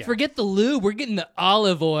 Yeah. Forget the lube. We're getting the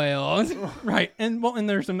olive oil. Right. And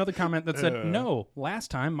there's another comment that said, no, last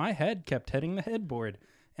time my head kept hitting the headboard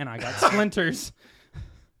and I got splinters.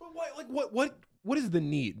 But what is the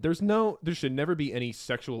need? There should never be any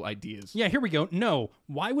sexual ideas. Yeah, here we go. No.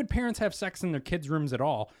 Why would parents have sex in their kids' rooms at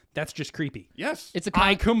all? That's just creepy. Yes, It's a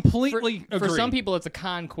I completely for agree. some people it's a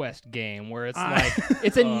conquest game where it's like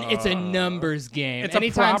it's a numbers game. It's a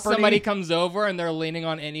Anytime property. somebody comes over and they're leaning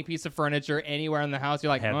on any piece of furniture anywhere in the house, you're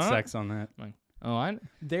like, had huh? sex on that. Like, Oh,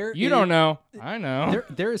 There you is- don't know. I know.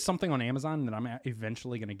 There is something on Amazon that I'm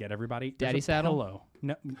eventually going to get everybody. There's Daddy a saddle? pillow.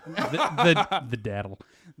 No, the daddle.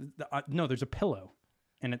 No, there's a pillow,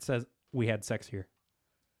 and it says we had sex here,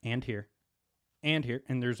 and here, and here,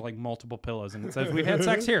 and there's like multiple pillows, and it says we had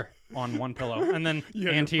sex here on one pillow, and then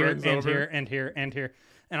Yeah, and your here, friends and over. here, and here, and here,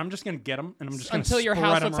 and I'm just gonna get them, and I'm just gonna Until your spread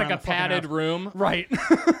house 'em looks like around a the fucking padded house. room. Right.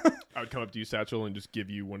 I would come up to you, Satchel, and just give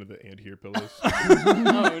you one of the and here pillows.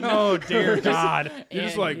 Oh dear God. You're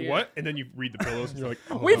just And like, here. what? And then you read the pillows, and you're like,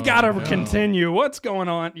 oh, We've got to no. continue. What's going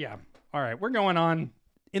on? Yeah. All right, we're going on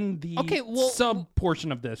in the Okay, well, sub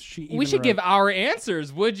portion of this. We even should wrote- give our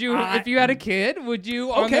answers. Would you, if you had a kid, would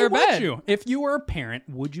you on Okay, their would bed? you? If you were a parent,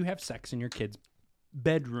 would you have sex in your kid's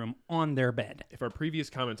bedroom on their bed? If our previous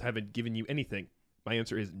comments haven't given you anything, my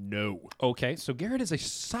answer is no. Okay, so Garrett is a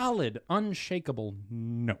solid, unshakable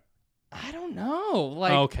no. I don't know.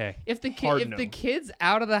 Like, Okay. if the Hard if no. the kid's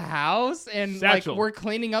out of the house and Satchel. like we're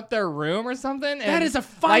cleaning up their room or something, That and is a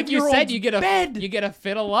like you said, 5-year-old's you get a bed. you get a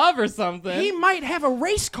fit of love or something. He might have a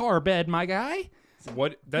race car bed, my guy.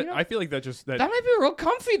 What? That know, I feel like that just that. that might be real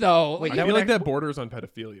comfy though. Like, I that feel would like that borders on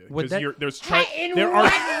pedophilia Would because that- there's in there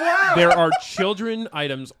what are there are children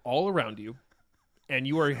items all around you, and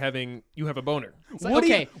you have a boner.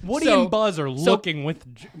 Woody so- and Buzz are looking with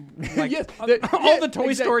like Yes, all yeah, the Toy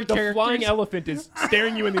exact- Story the characters. flying elephant is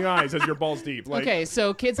staring you in the eyes as your balls deep. Like, okay,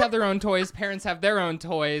 so kids have their own toys, parents have their own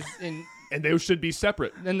toys, and those should be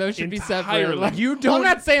separate. then those should be separate. Entirely. Like, You I'm don't-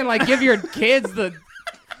 not saying like give your kids the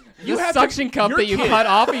You have to- suction cup your that you kid- cut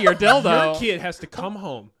off of your dildo. Your kid has to come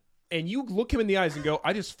home, and you look him in the eyes and go,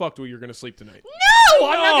 "I just fucked while you're going to sleep tonight." No,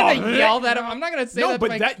 I'm not gonna yell that. I'm not gonna say No, that. to but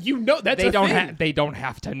my- that you know that's they a don't thing. they don't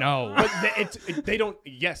have to know. But they don't.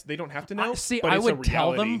 Yes, they don't have to know. See, but I it's a would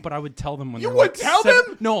tell reality. them, but I would tell them when You they're would like tell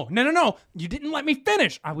 7 them? No. You didn't let me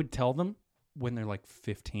finish. I would tell them when they're like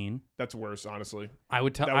 15. That's worse, honestly. I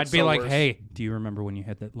would tell. That was I'd be so like, worse. "Hey, do you remember when you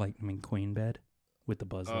had that Lightning McQueen bed with the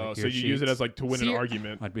Buzz Oh, Lightyear so you use it sheets?" as like to win So an you're-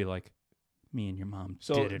 argument. I'd be like, "Me and your mom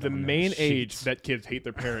So did it." the on those main age sheets." that kids hate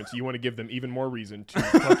their parents, you want to give them even more reason to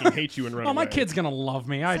fucking hate you and run Oh, my away. kid's gonna love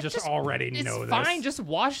me. I It's just just- already It's know fine. this. Just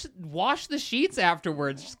wash the sheets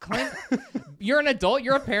afterwards. Just clean. You're an adult.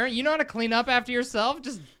 You're a parent. You know how to clean up after yourself.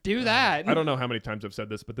 Just do that. I don't know how many times I've said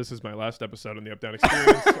this, but this is my last episode on the Up Down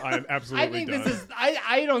Experience. I am absolutely I think done. this is.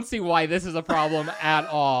 I don't see why this is a problem at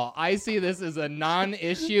all. I see this as a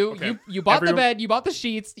non-issue. Okay. You bought the Everyone- bed. You bought the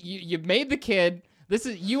sheets. You made the kid. This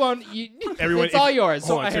is you own. Everyone, it's all yours.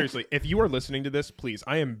 Hold So on, I- seriously. If you are listening to this, please,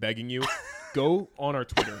 I am begging you, go on our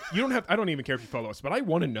Twitter. You don't have. I don't even care if you follow us, but I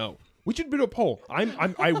want to know. We should do a poll.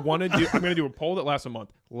 I want to do. I'm going to do a poll that lasts a month.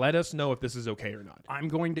 Let us know if this is okay or not. I'm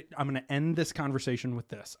going to end this conversation with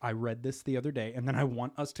this. I read this the other day, and then I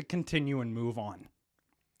want us to continue and move on.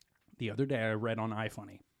 The other day, I read on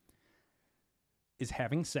iFunny, is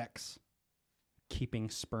having sex keeping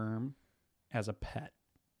sperm as a pet?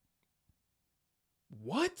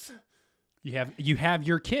 What? You have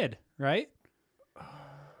your kid, right?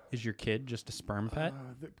 Is your kid just a sperm pet?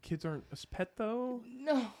 The kids aren't a pet though.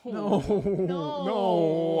 No.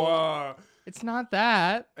 No. It's not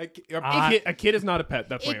that. A kid is not a pet.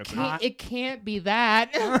 That's my answer. It can't be that.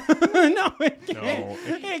 No, it can't. No.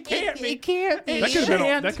 It can't be. It can't be. That could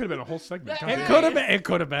shan't. have been a whole segment. God It damn. could have been. It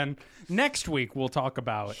could have been. Next week we'll talk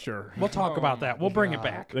about. Sure. We'll talk about that. We'll bring it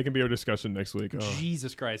back. That can be our discussion next week. Oh.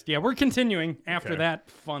 Jesus Christ. Yeah, we're continuing after Okay. that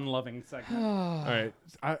fun-loving segment. All right.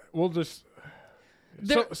 We'll just.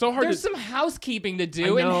 There- so hard There's to. some housekeeping to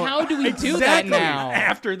do, and know. how do we do that Exactly. now?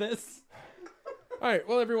 After this. All right.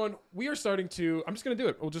 Well, everyone, we are starting to. I'm just gonna do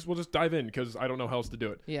it. We'll just dive in because I don't know how else to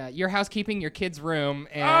do it. Yeah, you're housekeeping your kid's room,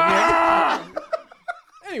 and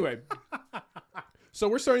Anyway. So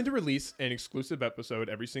we're starting to release an exclusive episode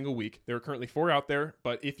every single week. There are currently 4 out there,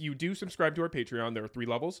 but if you do subscribe to our Patreon, there are 3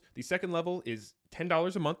 levels. The second level is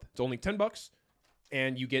 $10 a month. It's only $10,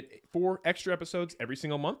 and you get 4 extra episodes every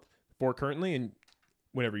single month. 4 currently, and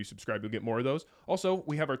whenever you subscribe, you'll get more of those. Also,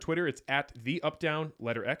 we have our Twitter. It's at the Updown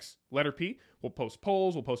letter X letter P. We'll post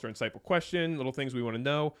polls. We'll post our insightful question, little things we want to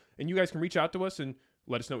know, and you guys can reach out to us and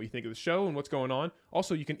let us know what you think of the show and what's going on.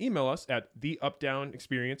 Also, you can email us at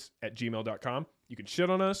theupdownexperience@gmail.com. You can shit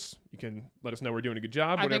on us. You can let us know we're doing a good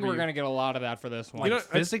job. I think whatever we're you- gonna get a lot of that for this one. You know, Like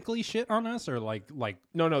physically shit on us or like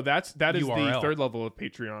No, that is the URL. 3rd level of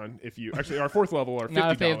Patreon. If you actually, our 4th level are $50.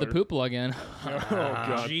 Not if they have the poop plug-in. Oh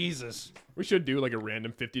god, Jesus. we should do like a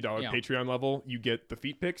random $50 Yeah. Patreon level. You get the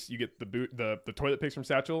feet pics. You get the toilet pics from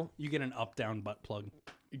Satchel. You get an up-down butt plug.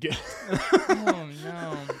 You get. Oh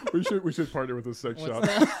no! we should partner with a sex What's shop.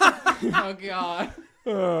 that? Oh god.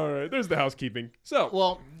 All right, there's the housekeeping. So,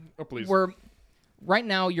 Well, oh please. we're right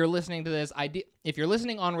now you're listening to this. If you're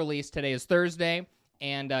listening on release, today is Thursday,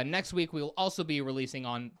 and next week we will also be releasing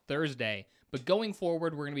on Thursday. But going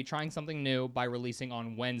forward, we're going to be trying something new by releasing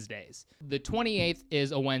on Wednesdays. The 28th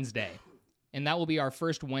is a Wednesday, and that will be our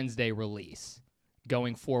first Wednesday release.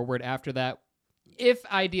 Going forward after that, if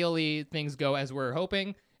ideally things go as we're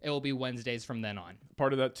hoping, it will be Wednesdays from then on.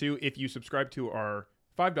 Part of that, too, if you subscribe to our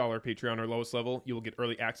 $5 Patreon, our lowest level, you will get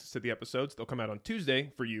early access to the episodes. They'll come out on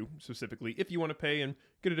Tuesday for you specifically if you want to pay and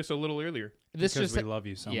get it just a little earlier. Because we love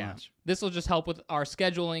you so much. This will just help with our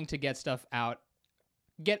scheduling to get stuff out,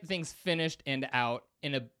 get things finished and out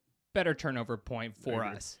in a better turnover point for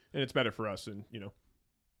us. And it's better for us, and,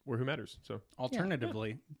 we're who matters. So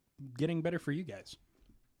alternatively, getting better for you guys.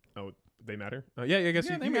 Oh, they matter? Yeah, I guess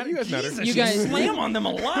you guys matter. Jesus, you guys slam on them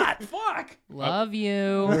a lot. Fuck. Love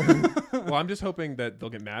you. Well, I'm just hoping that they'll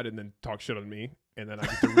get mad and then talk shit on me, and then I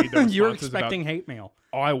get to read their responses. You're expecting hate mail.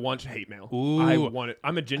 Oh, I want hate mail. Ooh. I want it.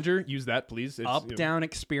 I'm a ginger. Use that, please. It's, down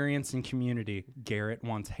experience and community. Garrett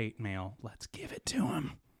wants hate mail. Let's give it to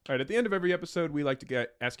him. All right, at the end of every episode, we like to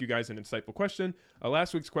ask you guys an insightful question.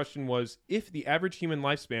 Last week's question was, if the average human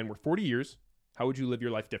lifespan were 40 years, how would you live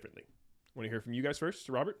your life differently? Want to hear from you guys first,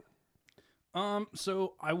 Robert?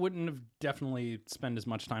 So I wouldn't have definitely spend as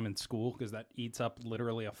much time in school because that eats up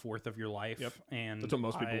literally a fourth of your life. Yep. And that's what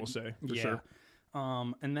most people will say, for sure.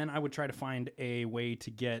 And then I would try to find a way to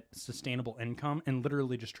get sustainable income and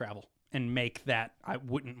literally just travel and make that. I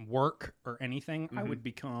wouldn't work or anything. I would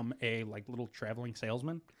become a little traveling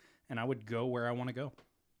salesman, and I would go where I want to go.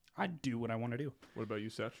 I'd do what I want to do. What about you,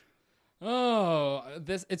 Seth? Oh,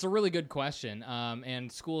 it's a really good question.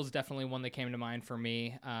 And school is definitely one that came to mind for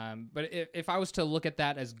me. But if I was to look at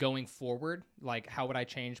that as going forward, like how would I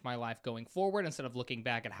change my life going forward instead of looking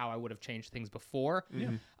back at how I would have changed things before?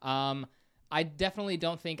 I definitely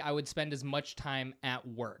don't think I would spend as much time at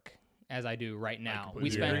work as I do right now. We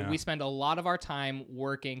spend a lot of our time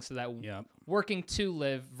working so that working to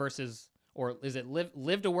live versus, or is it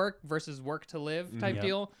live to work versus work to live type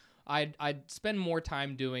deal? I'd spend more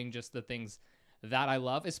time doing just the things that I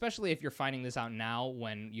love, especially if you're finding this out now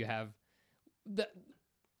when you have the.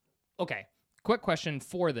 Okay, quick question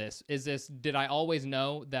for this: did I always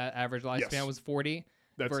know that average lifespan was 40?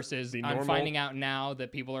 Versus I'm finding out now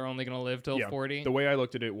that people are only going to live till 40. The way I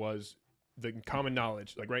looked at it was the common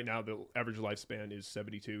knowledge. Like right now, the average lifespan is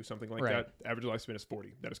 72, something like that. The average lifespan is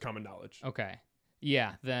 40. That is common knowledge. Okay,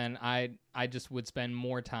 yeah. Then I just would spend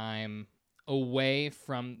more time away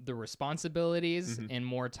from the responsibilities and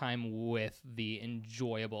more time with the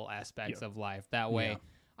enjoyable aspects of life. That way,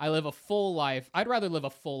 I live a full life. I'd rather live a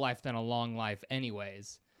full life than a long life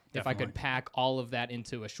anyways. Definitely. If I could pack all of that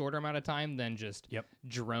into a shorter amount of time than just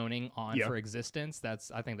droning on for existence,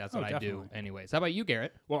 I think that's what I do anyways. How about you,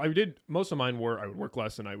 Garrett? Well, most of mine were I would work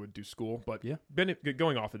less and I would do school, but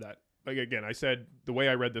going off of that, like again, I said the way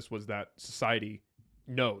I read this was that society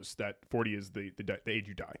knows that 40 is the age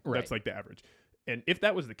you die. Right. That's like the average. And if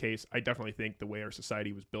that was the case, I definitely think the way our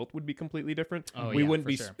society was built would be completely different. We wouldn't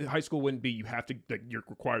be high school wouldn't be you're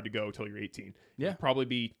required to go till you're 18. Yeah, it'd probably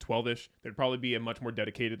be 12ish. There'd probably be a much more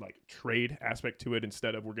dedicated trade aspect to it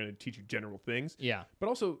instead of we're going to teach you general things. Yeah. But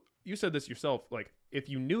also, you said this yourself. Like if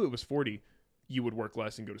you knew it was 40, you would work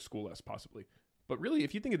less and go to school less possibly. But really,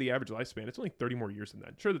 if you think of the average lifespan, it's only 30 more years than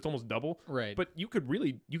that. Sure, that's almost double. Right. But you could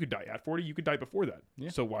die at 40. You could die before that. Yeah.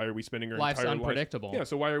 So why are we spending our Life's entire unpredictable. life? Yeah.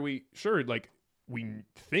 So why are we we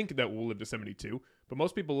think that we'll live to 72, but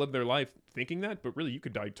most people live their life thinking that, but really you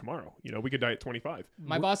could die tomorrow. We could die at 25.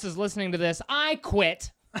 My boss is listening to this. I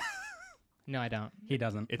quit. No, I don't. He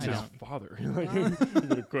doesn't. It's his father.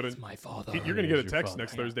 It's my father. You're going to get a text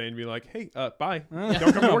next Thursday and be like, hey, bye.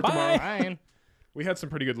 Don't come to work tomorrow. Bye. We had some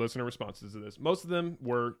pretty good listener responses to this. Most of them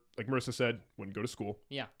were, like Marissa said, wouldn't go to school.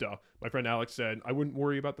 Yeah. Duh. My friend Alex said, I wouldn't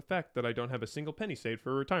worry about the fact that I don't have a single penny saved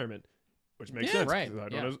for retirement. Which makes sense. Right. I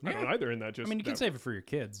don't either in that. You can save it for your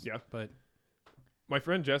kids. Yeah. But my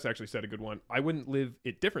friend Jess actually said a good one. I wouldn't live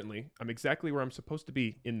it differently. I'm exactly where I'm supposed to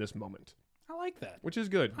be in this moment. I like that. Which is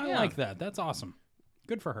good. I like that. That's awesome.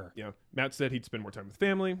 Good for her. Yeah. Matt said he'd spend more time with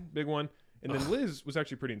family. Big one. And then Liz was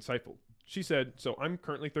actually pretty insightful. She said, so I'm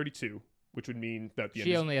currently 32, which would mean that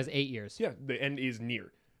she only has 8 years. Yeah. The end is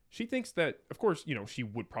near. She thinks that, of course, she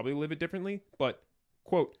would probably live it differently, but,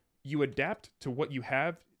 quote, you adapt to what you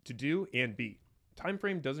have to do and be. Time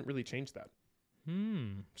frame doesn't really change that.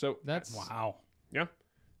 So that's wow. Yeah,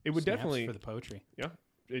 it would Snaps definitely for the poetry. Yeah,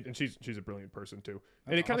 and she's a brilliant person too.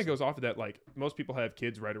 That's and it kind of goes off of that. Like most people have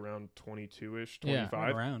kids right around 22ish, 25. Yeah,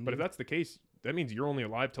 right around, but if that's the case, that means you're only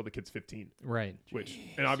alive till the kid's 15. Right.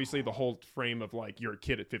 And obviously the whole frame of you're a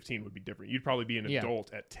kid at 15 would be different. You'd probably be an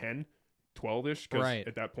adult at 10. 12-ish. Because Right.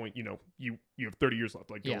 at that point, you know, you have 30 years left.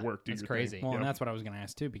 Like, go work, do that's your crazy. thing. Well, you and know? that's what I was going to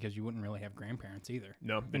ask too, because you wouldn't really have grandparents either.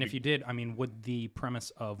 No. And if you did, I mean, would the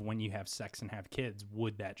premise of when you have sex and have kids,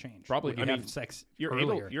 would that change? Probably. Would you I mean, have sex you're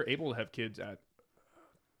earlier? able to have kids at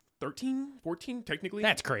 13, 14, technically.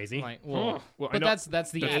 That's crazy. Like, well, Well, I but know- that's the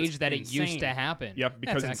That's age that it used insane. to happen. Yeah,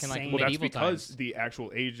 because back in like insane. well, that's medieval because times. the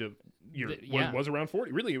actual age of Yeah. was around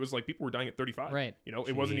 40. Really, it was like people were dying at 35. Right. You know,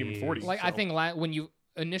 it wasn't even 40. Like I so- think when you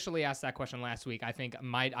initially asked that question last week, I think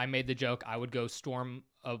I made the joke I would go storm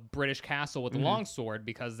a British castle with a longsword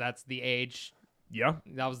because that's the age. Yeah,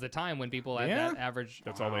 That was the time when people at Yeah. that average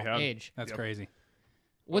that's all they have. age. That's Yep. crazy.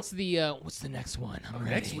 What's the next one? I'm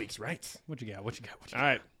Next ready. week's right. What you got? What you got? What you All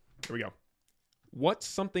right, here we go. What's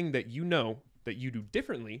something that you know that you do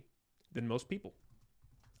differently than most people?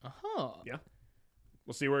 Uh-huh. Yeah.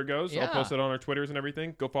 We'll see where it goes. I'll Yeah. post it on our Twitters and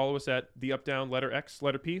everything. Go follow us at the up down letter X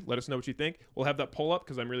letter P. Let us know what you think. We'll have that poll up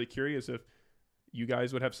because I'm really curious if you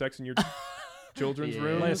guys would have sex in your children's Yeah.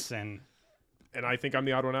 rooms. Listen. And I think I'm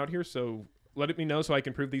the odd one out here, so let me know so I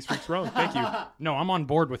can prove these freaks wrong. Thank you. No, I'm on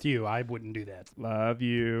board with you. I wouldn't do that. Love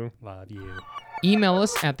you. Love you. Email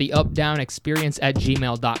us at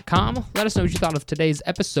theupdownexperience@gmail.com. Let us know what you thought of today's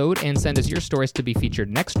episode and send us your stories to be featured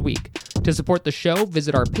next week. To support the show,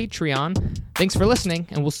 visit our Patreon. Thanks for listening,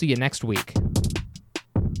 and we'll see you next week.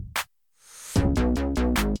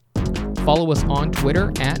 Follow us on Twitter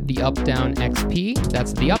at theupdownxp.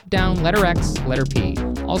 That's the updown letter X letter P.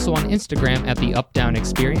 Also on Instagram at the Updown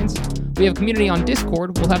Experience. We have a community on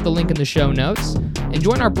Discord. We'll have the link in the show notes. And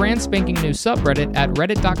join our brand spanking new subreddit at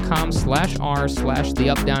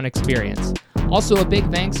reddit.com/r/theupdownexperience. Also, a big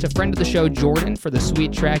thanks to friend of the show Jordan for the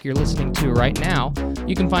sweet track you're listening to right now.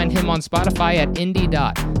 You can find him on Spotify at Indy.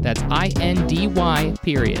 That's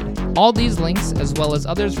INDY. All these links, as well as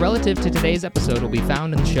others relative to today's episode, will be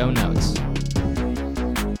found in the show notes.